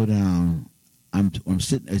we go down. I'm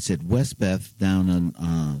sitting. It's at West Beth down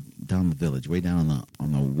the village, way down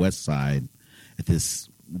on the west side, at this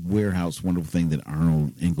warehouse, wonderful thing that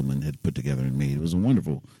Arnold Engelman had put together and made. It was a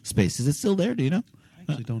wonderful space. Is it still there? Do you know? I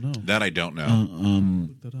actually don't know. That I don't know.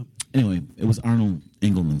 Look that up. Anyway, it was Arnold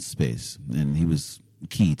Engelman's space, and he was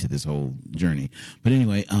key to this whole journey. But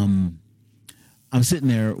anyway, I'm sitting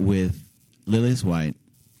there with Lilius White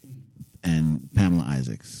and Pamela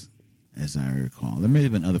Isaacs, as I recall. There may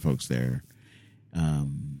have been other folks there,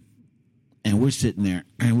 and we're sitting there,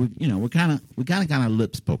 and we kind of got our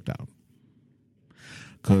lips poked out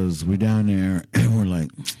because we're down there, and we're like,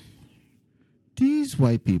 these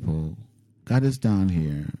white people got us down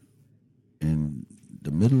here in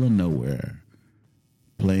the middle of nowhere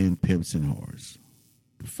playing pimps and whores.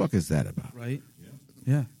 The fuck is that about? Right?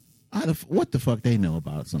 Yeah. What the fuck they know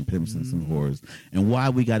about some pimps and some whores, and why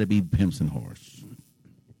we got to be pimps and whores?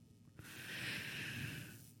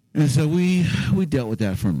 And so we dealt with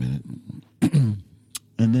that for a minute, and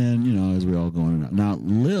then as we all going on. Now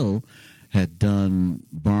Lil had done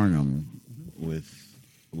Barnum with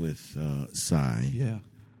Cy. Yeah.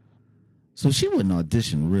 So she wouldn't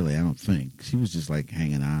audition, really, I don't think. She was just like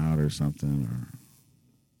hanging out or something.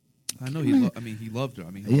 I know he loved her. I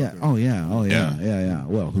mean, he Yeah. loved her. Oh, yeah. Oh, yeah. Yeah. Yeah, yeah.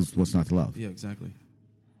 Well, what's not to love? Yeah, exactly.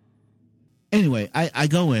 Anyway, I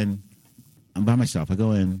go in. I'm by myself. I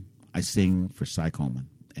go in. I sing for Cy Coleman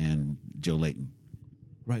and Joe Layton.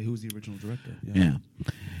 Right, who was the original director? Yeah.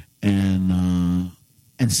 And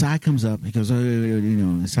Cy comes up. He goes,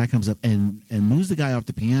 and Cy comes up and moves the guy off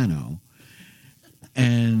the piano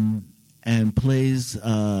and plays,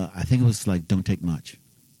 I think it was like Don't Take Much.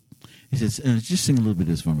 He says, just sing a little bit of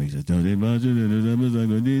this for me. He says, Don't take much, and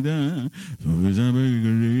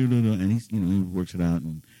he works it out.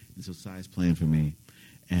 And so Cy's playing for me.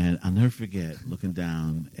 And I'll never forget looking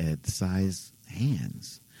down at Cy's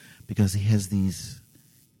hands because he has these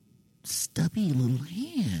stubby little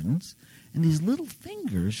hands and these little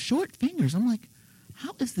fingers, short fingers. I'm like,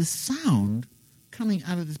 how is this sound coming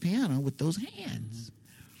out of this piano with those hands?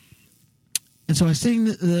 And so I sing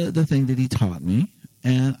the thing that he taught me,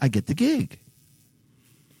 and I get the gig.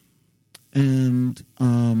 And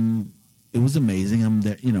it was amazing. I'm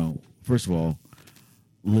there, first of all,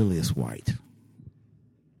 Lilius White,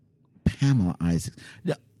 Pamela Isaacs.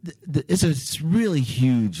 It's a really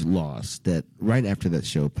huge loss that right after that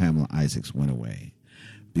show, Pamela Isaacs went away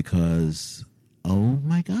because, oh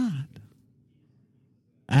my God,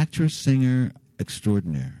 actress, singer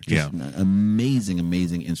extraordinaire. Just an amazing,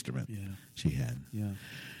 amazing instrument she had. Yeah.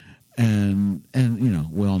 And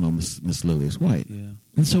we all know Miss Lilius White. Yeah.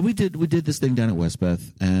 And so we did this thing down at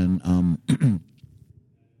Westbeth, and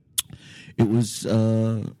it was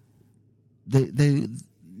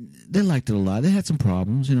they liked it a lot. They had some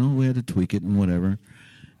problems, we had to tweak it and whatever,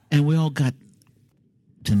 and we all got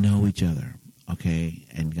to know each other, okay,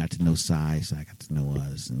 and got to know Cy got to know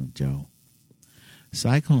us and Joe.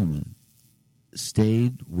 Cy Coleman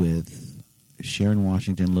stayed with Sharon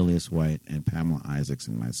Washington, Lilius White, and Pamela Isaacs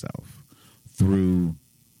and myself through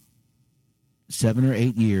 7 or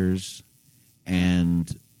 8 years,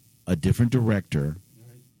 and a different director,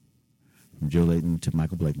 from Joe Layton to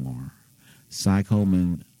Michael Blakemore. Cy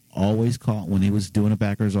Coleman always called, when he was doing a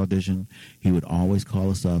backers audition, he would always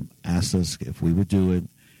call us up, ask us if we would do it.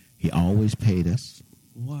 He always paid us.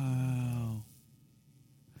 Wow.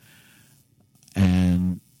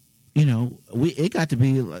 And, it got to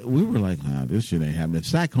be, we were like, this shit ain't happening. If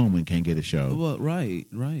Cy Coleman can't get a show Well, right.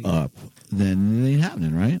 up, then it ain't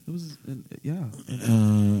happening, right? It was, yeah.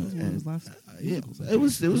 It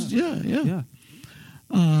was, yeah.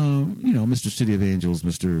 Mr. City of Angels,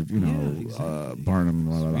 Mr. Exactly. Barnum,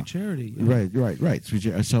 blah, blah, blah. Sweet charity. Yeah. Right. Sweet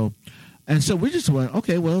charity. So we just went,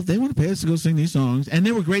 okay, well, if they want to pay us to go sing these songs, and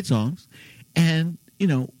they were great songs, and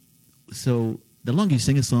so the longer you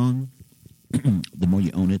sing a song, the more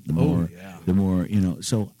you own it, the more,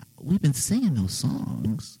 So we've been singing those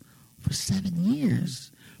songs for 7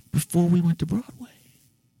 years before we went to Broadway.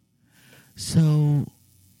 So,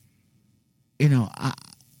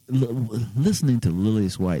 listening to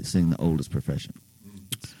Lilius White sing The Oldest Profession,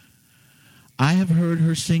 I have heard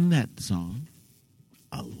her sing that song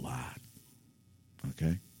a lot.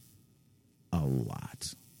 Okay? A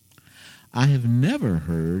lot. I have never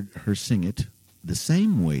heard her sing it the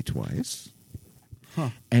same way twice.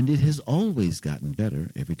 Huh. And it has always gotten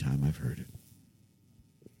better every time I've heard it.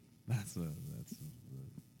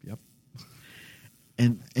 Yep.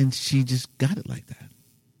 And she just got it like that.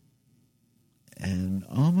 And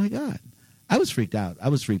oh my God, I was freaked out.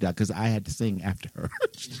 Because I had to sing after her.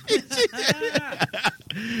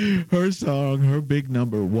 Her song, her big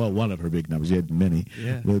number. Well, one of her big numbers. She had many.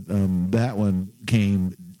 Yeah. But that one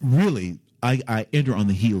came really. I enter on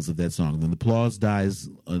the heels of that song. When the applause dies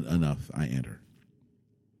enough, I enter.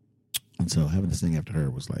 And so having to sing after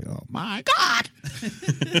her was like, oh my God.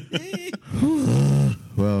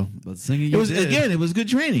 Well, But singing, it was again. It was good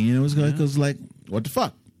training. It was good because like, what the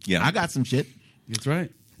fuck? Yeah. I got some shit. That's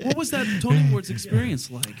right. What was that Tony Awards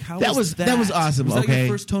experience like? How That was awesome. Was that Okay.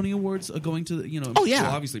 your first Tony Awards going to Oh, yeah.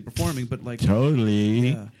 well, obviously performing, but like Totally.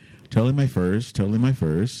 Yeah. Totally my first.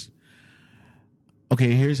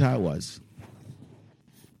 Okay, here's how it was.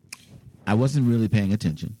 I wasn't really paying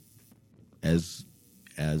attention. As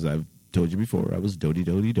I've told you before, I was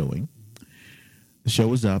doing. The show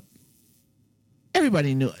was up.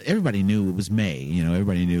 Everybody knew it was May.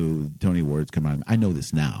 Everybody knew Tony Awards come on. I know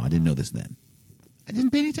this now. I didn't know this then. I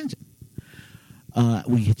didn't pay any attention.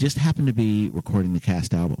 We just happened to be recording the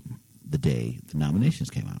cast album the day the nominations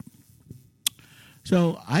came out.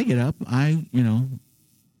 So I get up. I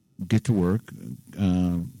get to work.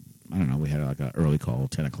 I don't know. We had like an early call,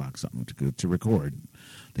 10 o'clock something to record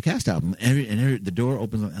the cast album. The door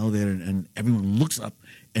opens on the elevator, and everyone looks up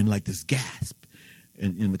and like this gasp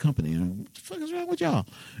in the company. What the fuck is wrong with y'all?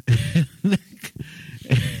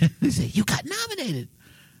 They say, you got nominated.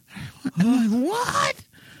 I'm like, what?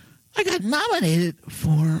 I got nominated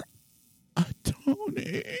for a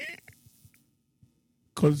Tony.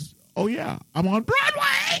 Because, oh yeah, I'm on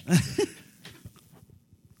Broadway.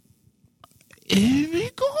 Oh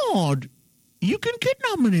God, you can get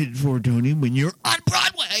nominated for a Tony when you're on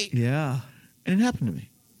Broadway. yeah. And it happened to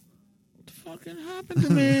me. What the fucking happened to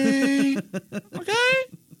me? Okay?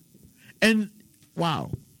 And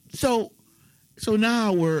wow. So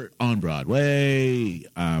now we're on Broadway.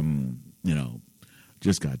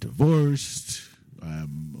 Just got divorced.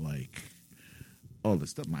 Like all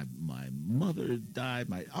this stuff. My mother died.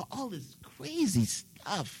 All this crazy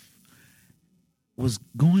stuff was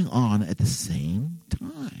going on at the same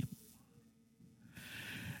time.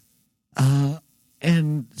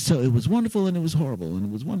 And so it was wonderful and it was horrible, and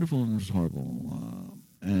it was wonderful and it was horrible.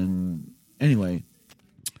 And anyway,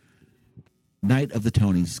 night of the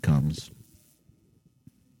Tonys comes.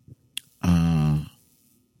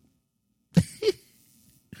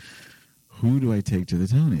 Who do I take to the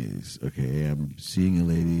Tonys? Okay, I'm seeing a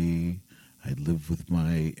lady. I'd lived with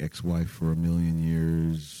my ex-wife for 14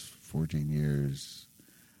 years.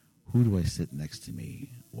 Who do I sit next to me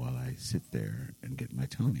while I sit there and get my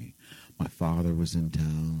Tony? My father was in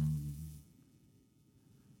town.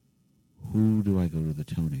 Who do I go to the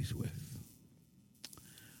Tonys with?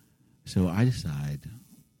 So I decide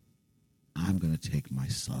I'm going to take my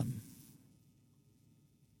son.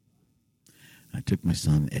 I took my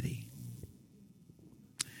son, Eddie.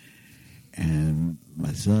 And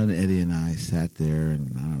my son, Eddie, and I sat there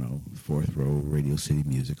in, I don't know, 4th row, Radio City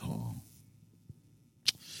Music Hall.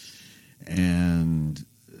 And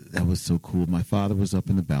that was so cool. My father was up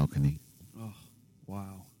in the balcony. Oh,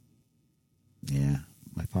 wow. Yeah,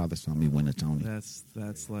 my father saw me win a Tony. That's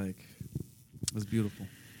beautiful.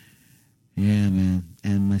 Yeah, man.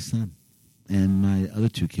 And my son. And my other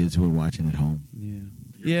 2 kids who were watching at home. Yeah.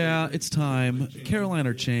 Yeah, it's time. Caroline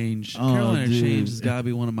or Change. Oh, Caroline or dude. Change has got to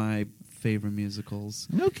be one of my favorite musicals.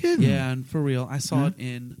 No kidding. Yeah, and for real, I saw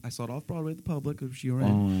it off Broadway at the Public, which you were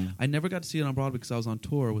in. Oh. I never got to see it on Broadway because I was on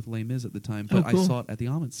tour with Les Mis at the time, but cool. I saw it at the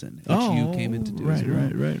Amundsen, which you came in to do as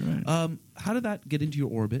well. Right. How did that get into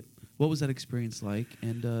your orbit? What was that experience like?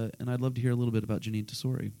 And I'd love to hear a little bit about Janine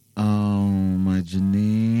Tesori. Oh, my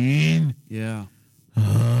Janine. Yeah.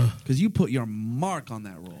 Because you put your mark on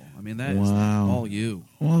that role. I mean, that is all you.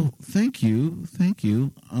 Well, thank you.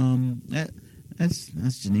 That's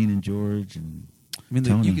Janine and George and I mean,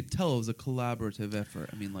 Tony. you could tell it was a collaborative effort.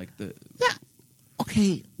 I mean, like the... Yeah.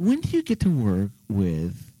 Okay, when do you get to work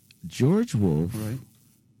with George Wolfe, Right.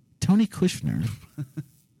 Tony Kushner,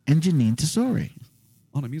 and Janine Tesori?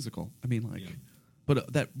 On a musical. I mean, like...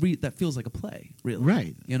 But that feels like a play, really.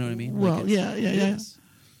 Right. You know what I mean? Well, like yeah. Yes.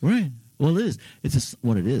 Right. Well, it is. It's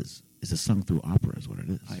what it is. It's a sung-through opera is what it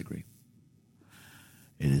is. I agree.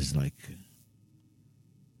 It is like...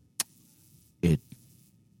 It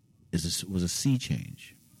was a sea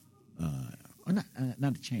change. Or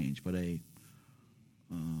not a change, but a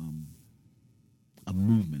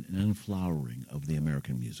movement, an unflowering of the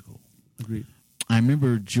American musical. Agreed. I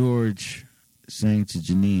remember George saying to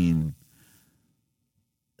Janine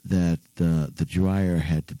that the dryer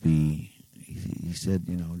had to be, he said,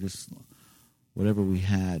 just whatever we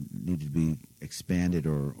had needed to be expanded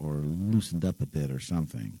or loosened up a bit or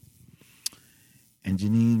something. And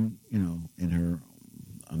Janine, in her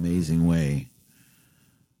amazing way,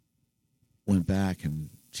 went back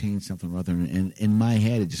and changed something or other. And in my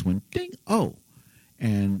head, it just went, ding, oh.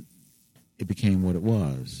 And it became what it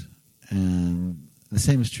was. And the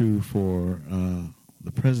same is true for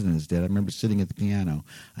The President is Dead. I remember sitting at the piano.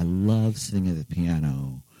 I love sitting at the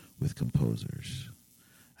piano with composers.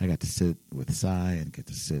 I got to sit with Cy and get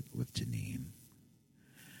to sit with Janine.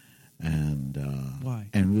 And why?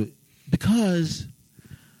 And because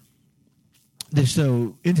they're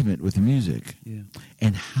so intimate with the music, Yeah.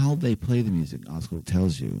 and how they play the music also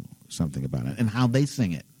tells you something about it, and how they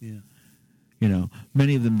sing it. Yeah.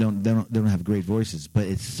 Many of them don't have great voices, but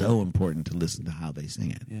it's so important to listen to how they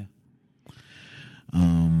sing it. Yeah.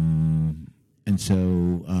 And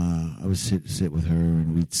so I would sit with her,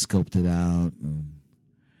 and we'd sculpt it out, and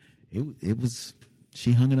it was.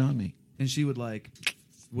 She hung it on me, And she would like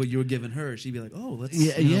what you were giving her. She'd be like, "Oh, let's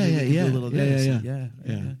Yeah. do a little this." Yeah.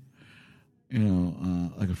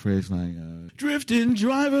 Like a phrase like "drifting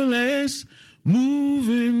driverless,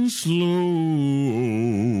 moving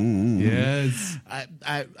slow." Yes.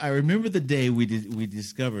 I remember the day we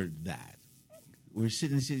discovered that. We're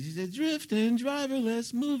sitting. She said, "Drifting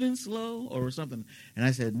driverless, moving slow," or something, and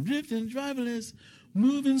I said, "Drifting driverless,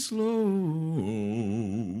 moving slow,"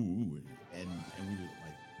 and we were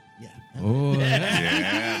like, "Yeah." Oh,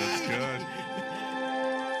 Yeah, that's good.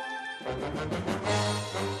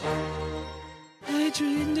 I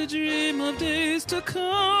dreamed a dream of days to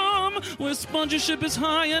come, where sponsorship is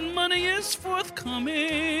high and money is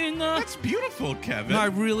forthcoming. That's beautiful, Kevin. I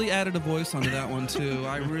really added a voice onto that one, too.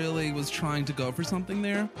 I really was trying to go for something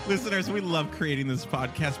there. Listeners, we love creating this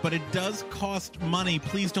podcast, but it does cost money.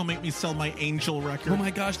 Please don't make me sell my Angel record. Oh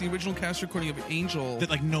my gosh, the original cast recording of Angel.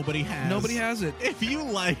 That nobody has. Nobody has it. If you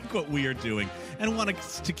like what we are doing and want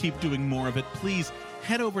us to keep doing more of it, please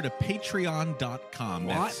head over to patreon.com.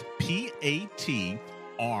 What? That's PATREON.com.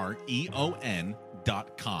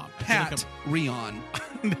 Pat Rion.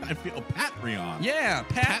 I feel Pat Rion. Yeah,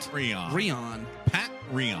 Pat Rion. Rion. Pat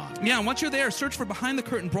Rion. Yeah, and once you're there, search for Behind the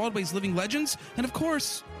Curtain Broadway's Living Legends. And of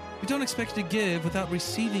course, we don't expect to give without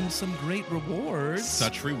receiving some great rewards.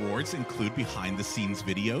 Such rewards include behind-the-scenes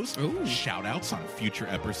videos, Ooh. shout-outs on future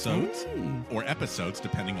episodes, or episodes,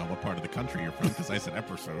 depending on what part of the country you're from, because I said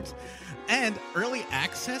episodes, and early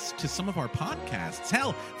access to some of our podcasts.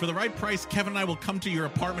 Hell, for the right price, Kevin and I will come to your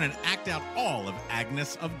apartment and act out all of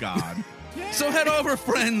Agnes of God. So head over,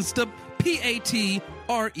 friends, to patreon.com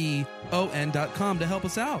to help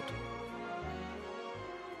us out.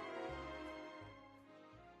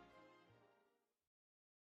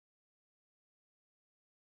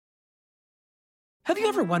 Have you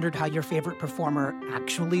ever wondered how your favorite performer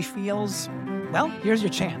actually feels? Well, here's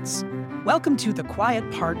your chance. Welcome to The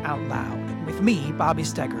Quiet Part Out Loud with me, Bobby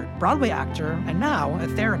Steggert, Broadway actor and now a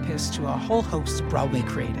therapist to a whole host of Broadway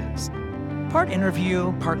creatives. Part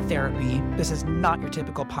interview, part therapy, this is not your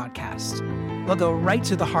typical podcast. We'll go right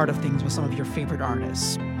to the heart of things with some of your favorite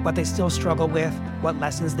artists, what they still struggle with, what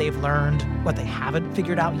lessons they've learned, what they haven't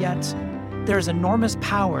figured out yet. There's enormous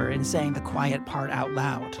power in saying the quiet part out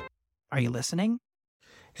loud. Are you listening?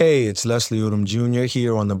 Hey, it's Leslie Odom Jr.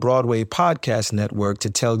 here on the Broadway Podcast Network to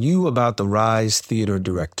tell you about the Rise Theater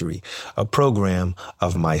Directory, a program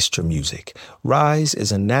of Maestro Music. Rise is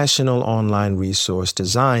a national online resource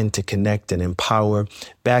designed to connect and empower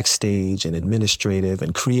backstage and administrative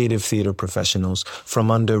and creative theater professionals from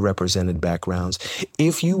underrepresented backgrounds.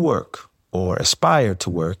 If you work or aspire to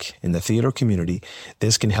work in the theater community,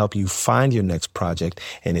 this can help you find your next project.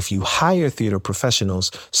 And if you hire theater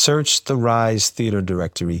professionals, search the Rise Theater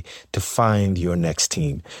Directory to find your next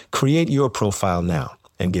team. Create your profile now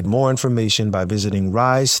and get more information by visiting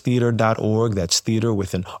risetheater.org. That's theater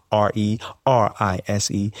with an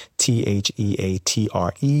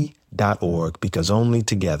RERISETHEATRE.org, because only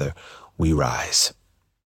together we rise.